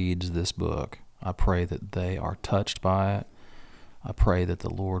reads this book, I pray that they are touched by it. I pray that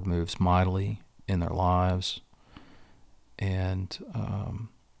the Lord moves mightily in their lives. And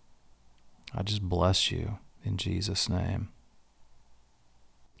I just bless you in Jesus' name.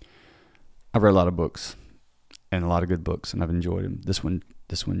 I've read a lot of books, and a lot of good books, and I've enjoyed them. This one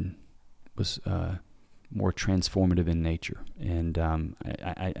was more transformative in nature, and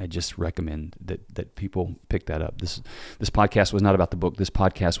I just recommend that people pick that up. This podcast was not about the book. This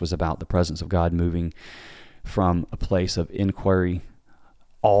podcast was about the presence of God moving from a place of inquiry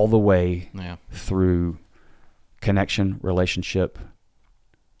all the way through connection, relationship,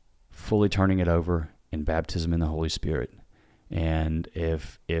 fully turning it over, and baptism in the Holy Spirit. And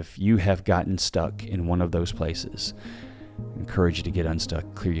if you have gotten stuck in one of those places, I encourage you to get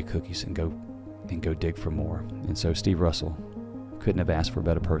unstuck, clear your cookies, and go and go dig for more. And so Steve Russell couldn't have asked for a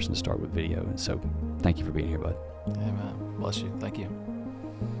better person to start with video. And so thank you for being here, bud. Amen. Bless you. Thank you.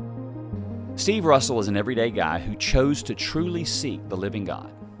 Steve Russell is an everyday guy who chose to truly seek the living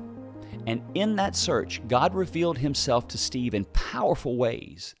God. And in that search, God revealed himself to Steve in powerful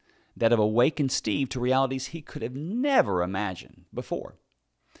ways that have awakened Steve to realities he could have never imagined before.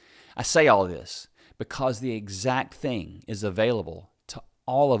 I say all of this because the exact thing is available to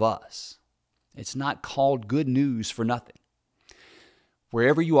all of us. It's not called good news for nothing.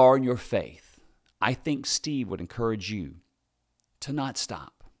 Wherever you are in your faith, I think Steve would encourage you to not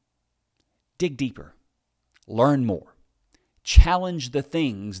stop. Dig deeper. Learn more. Challenge the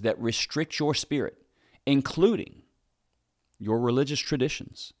things that restrict your spirit, including your religious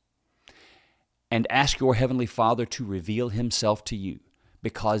traditions. And ask your Heavenly Father to reveal Himself to you.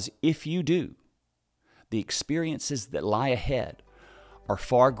 Because if you do, the experiences that lie ahead are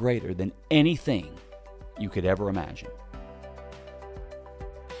far greater than anything you could ever imagine.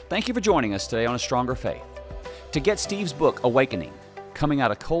 Thank you for joining us today on A Stronger Faith. To get Steve's book, Awakening, Coming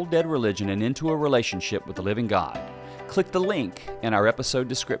Out of Cold Dead Religion and Into a Relationship with the Living God, click the link in our episode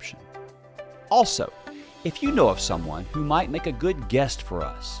description. Also, if you know of someone who might make a good guest for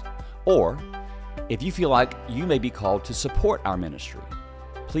us, or if you feel like you may be called to support our ministry,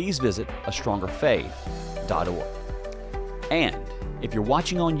 please visit astrongerfaith.org. And if you're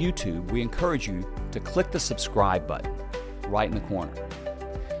watching on YouTube, we encourage you to click the subscribe button right in the corner.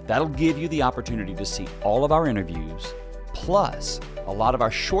 That'll give you the opportunity to see all of our interviews, plus a lot of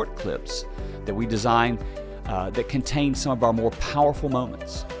our short clips that we design that contain some of our more powerful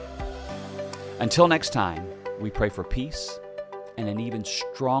moments. Until next time, we pray for peace and an even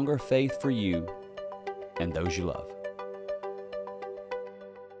stronger faith for you and those you love.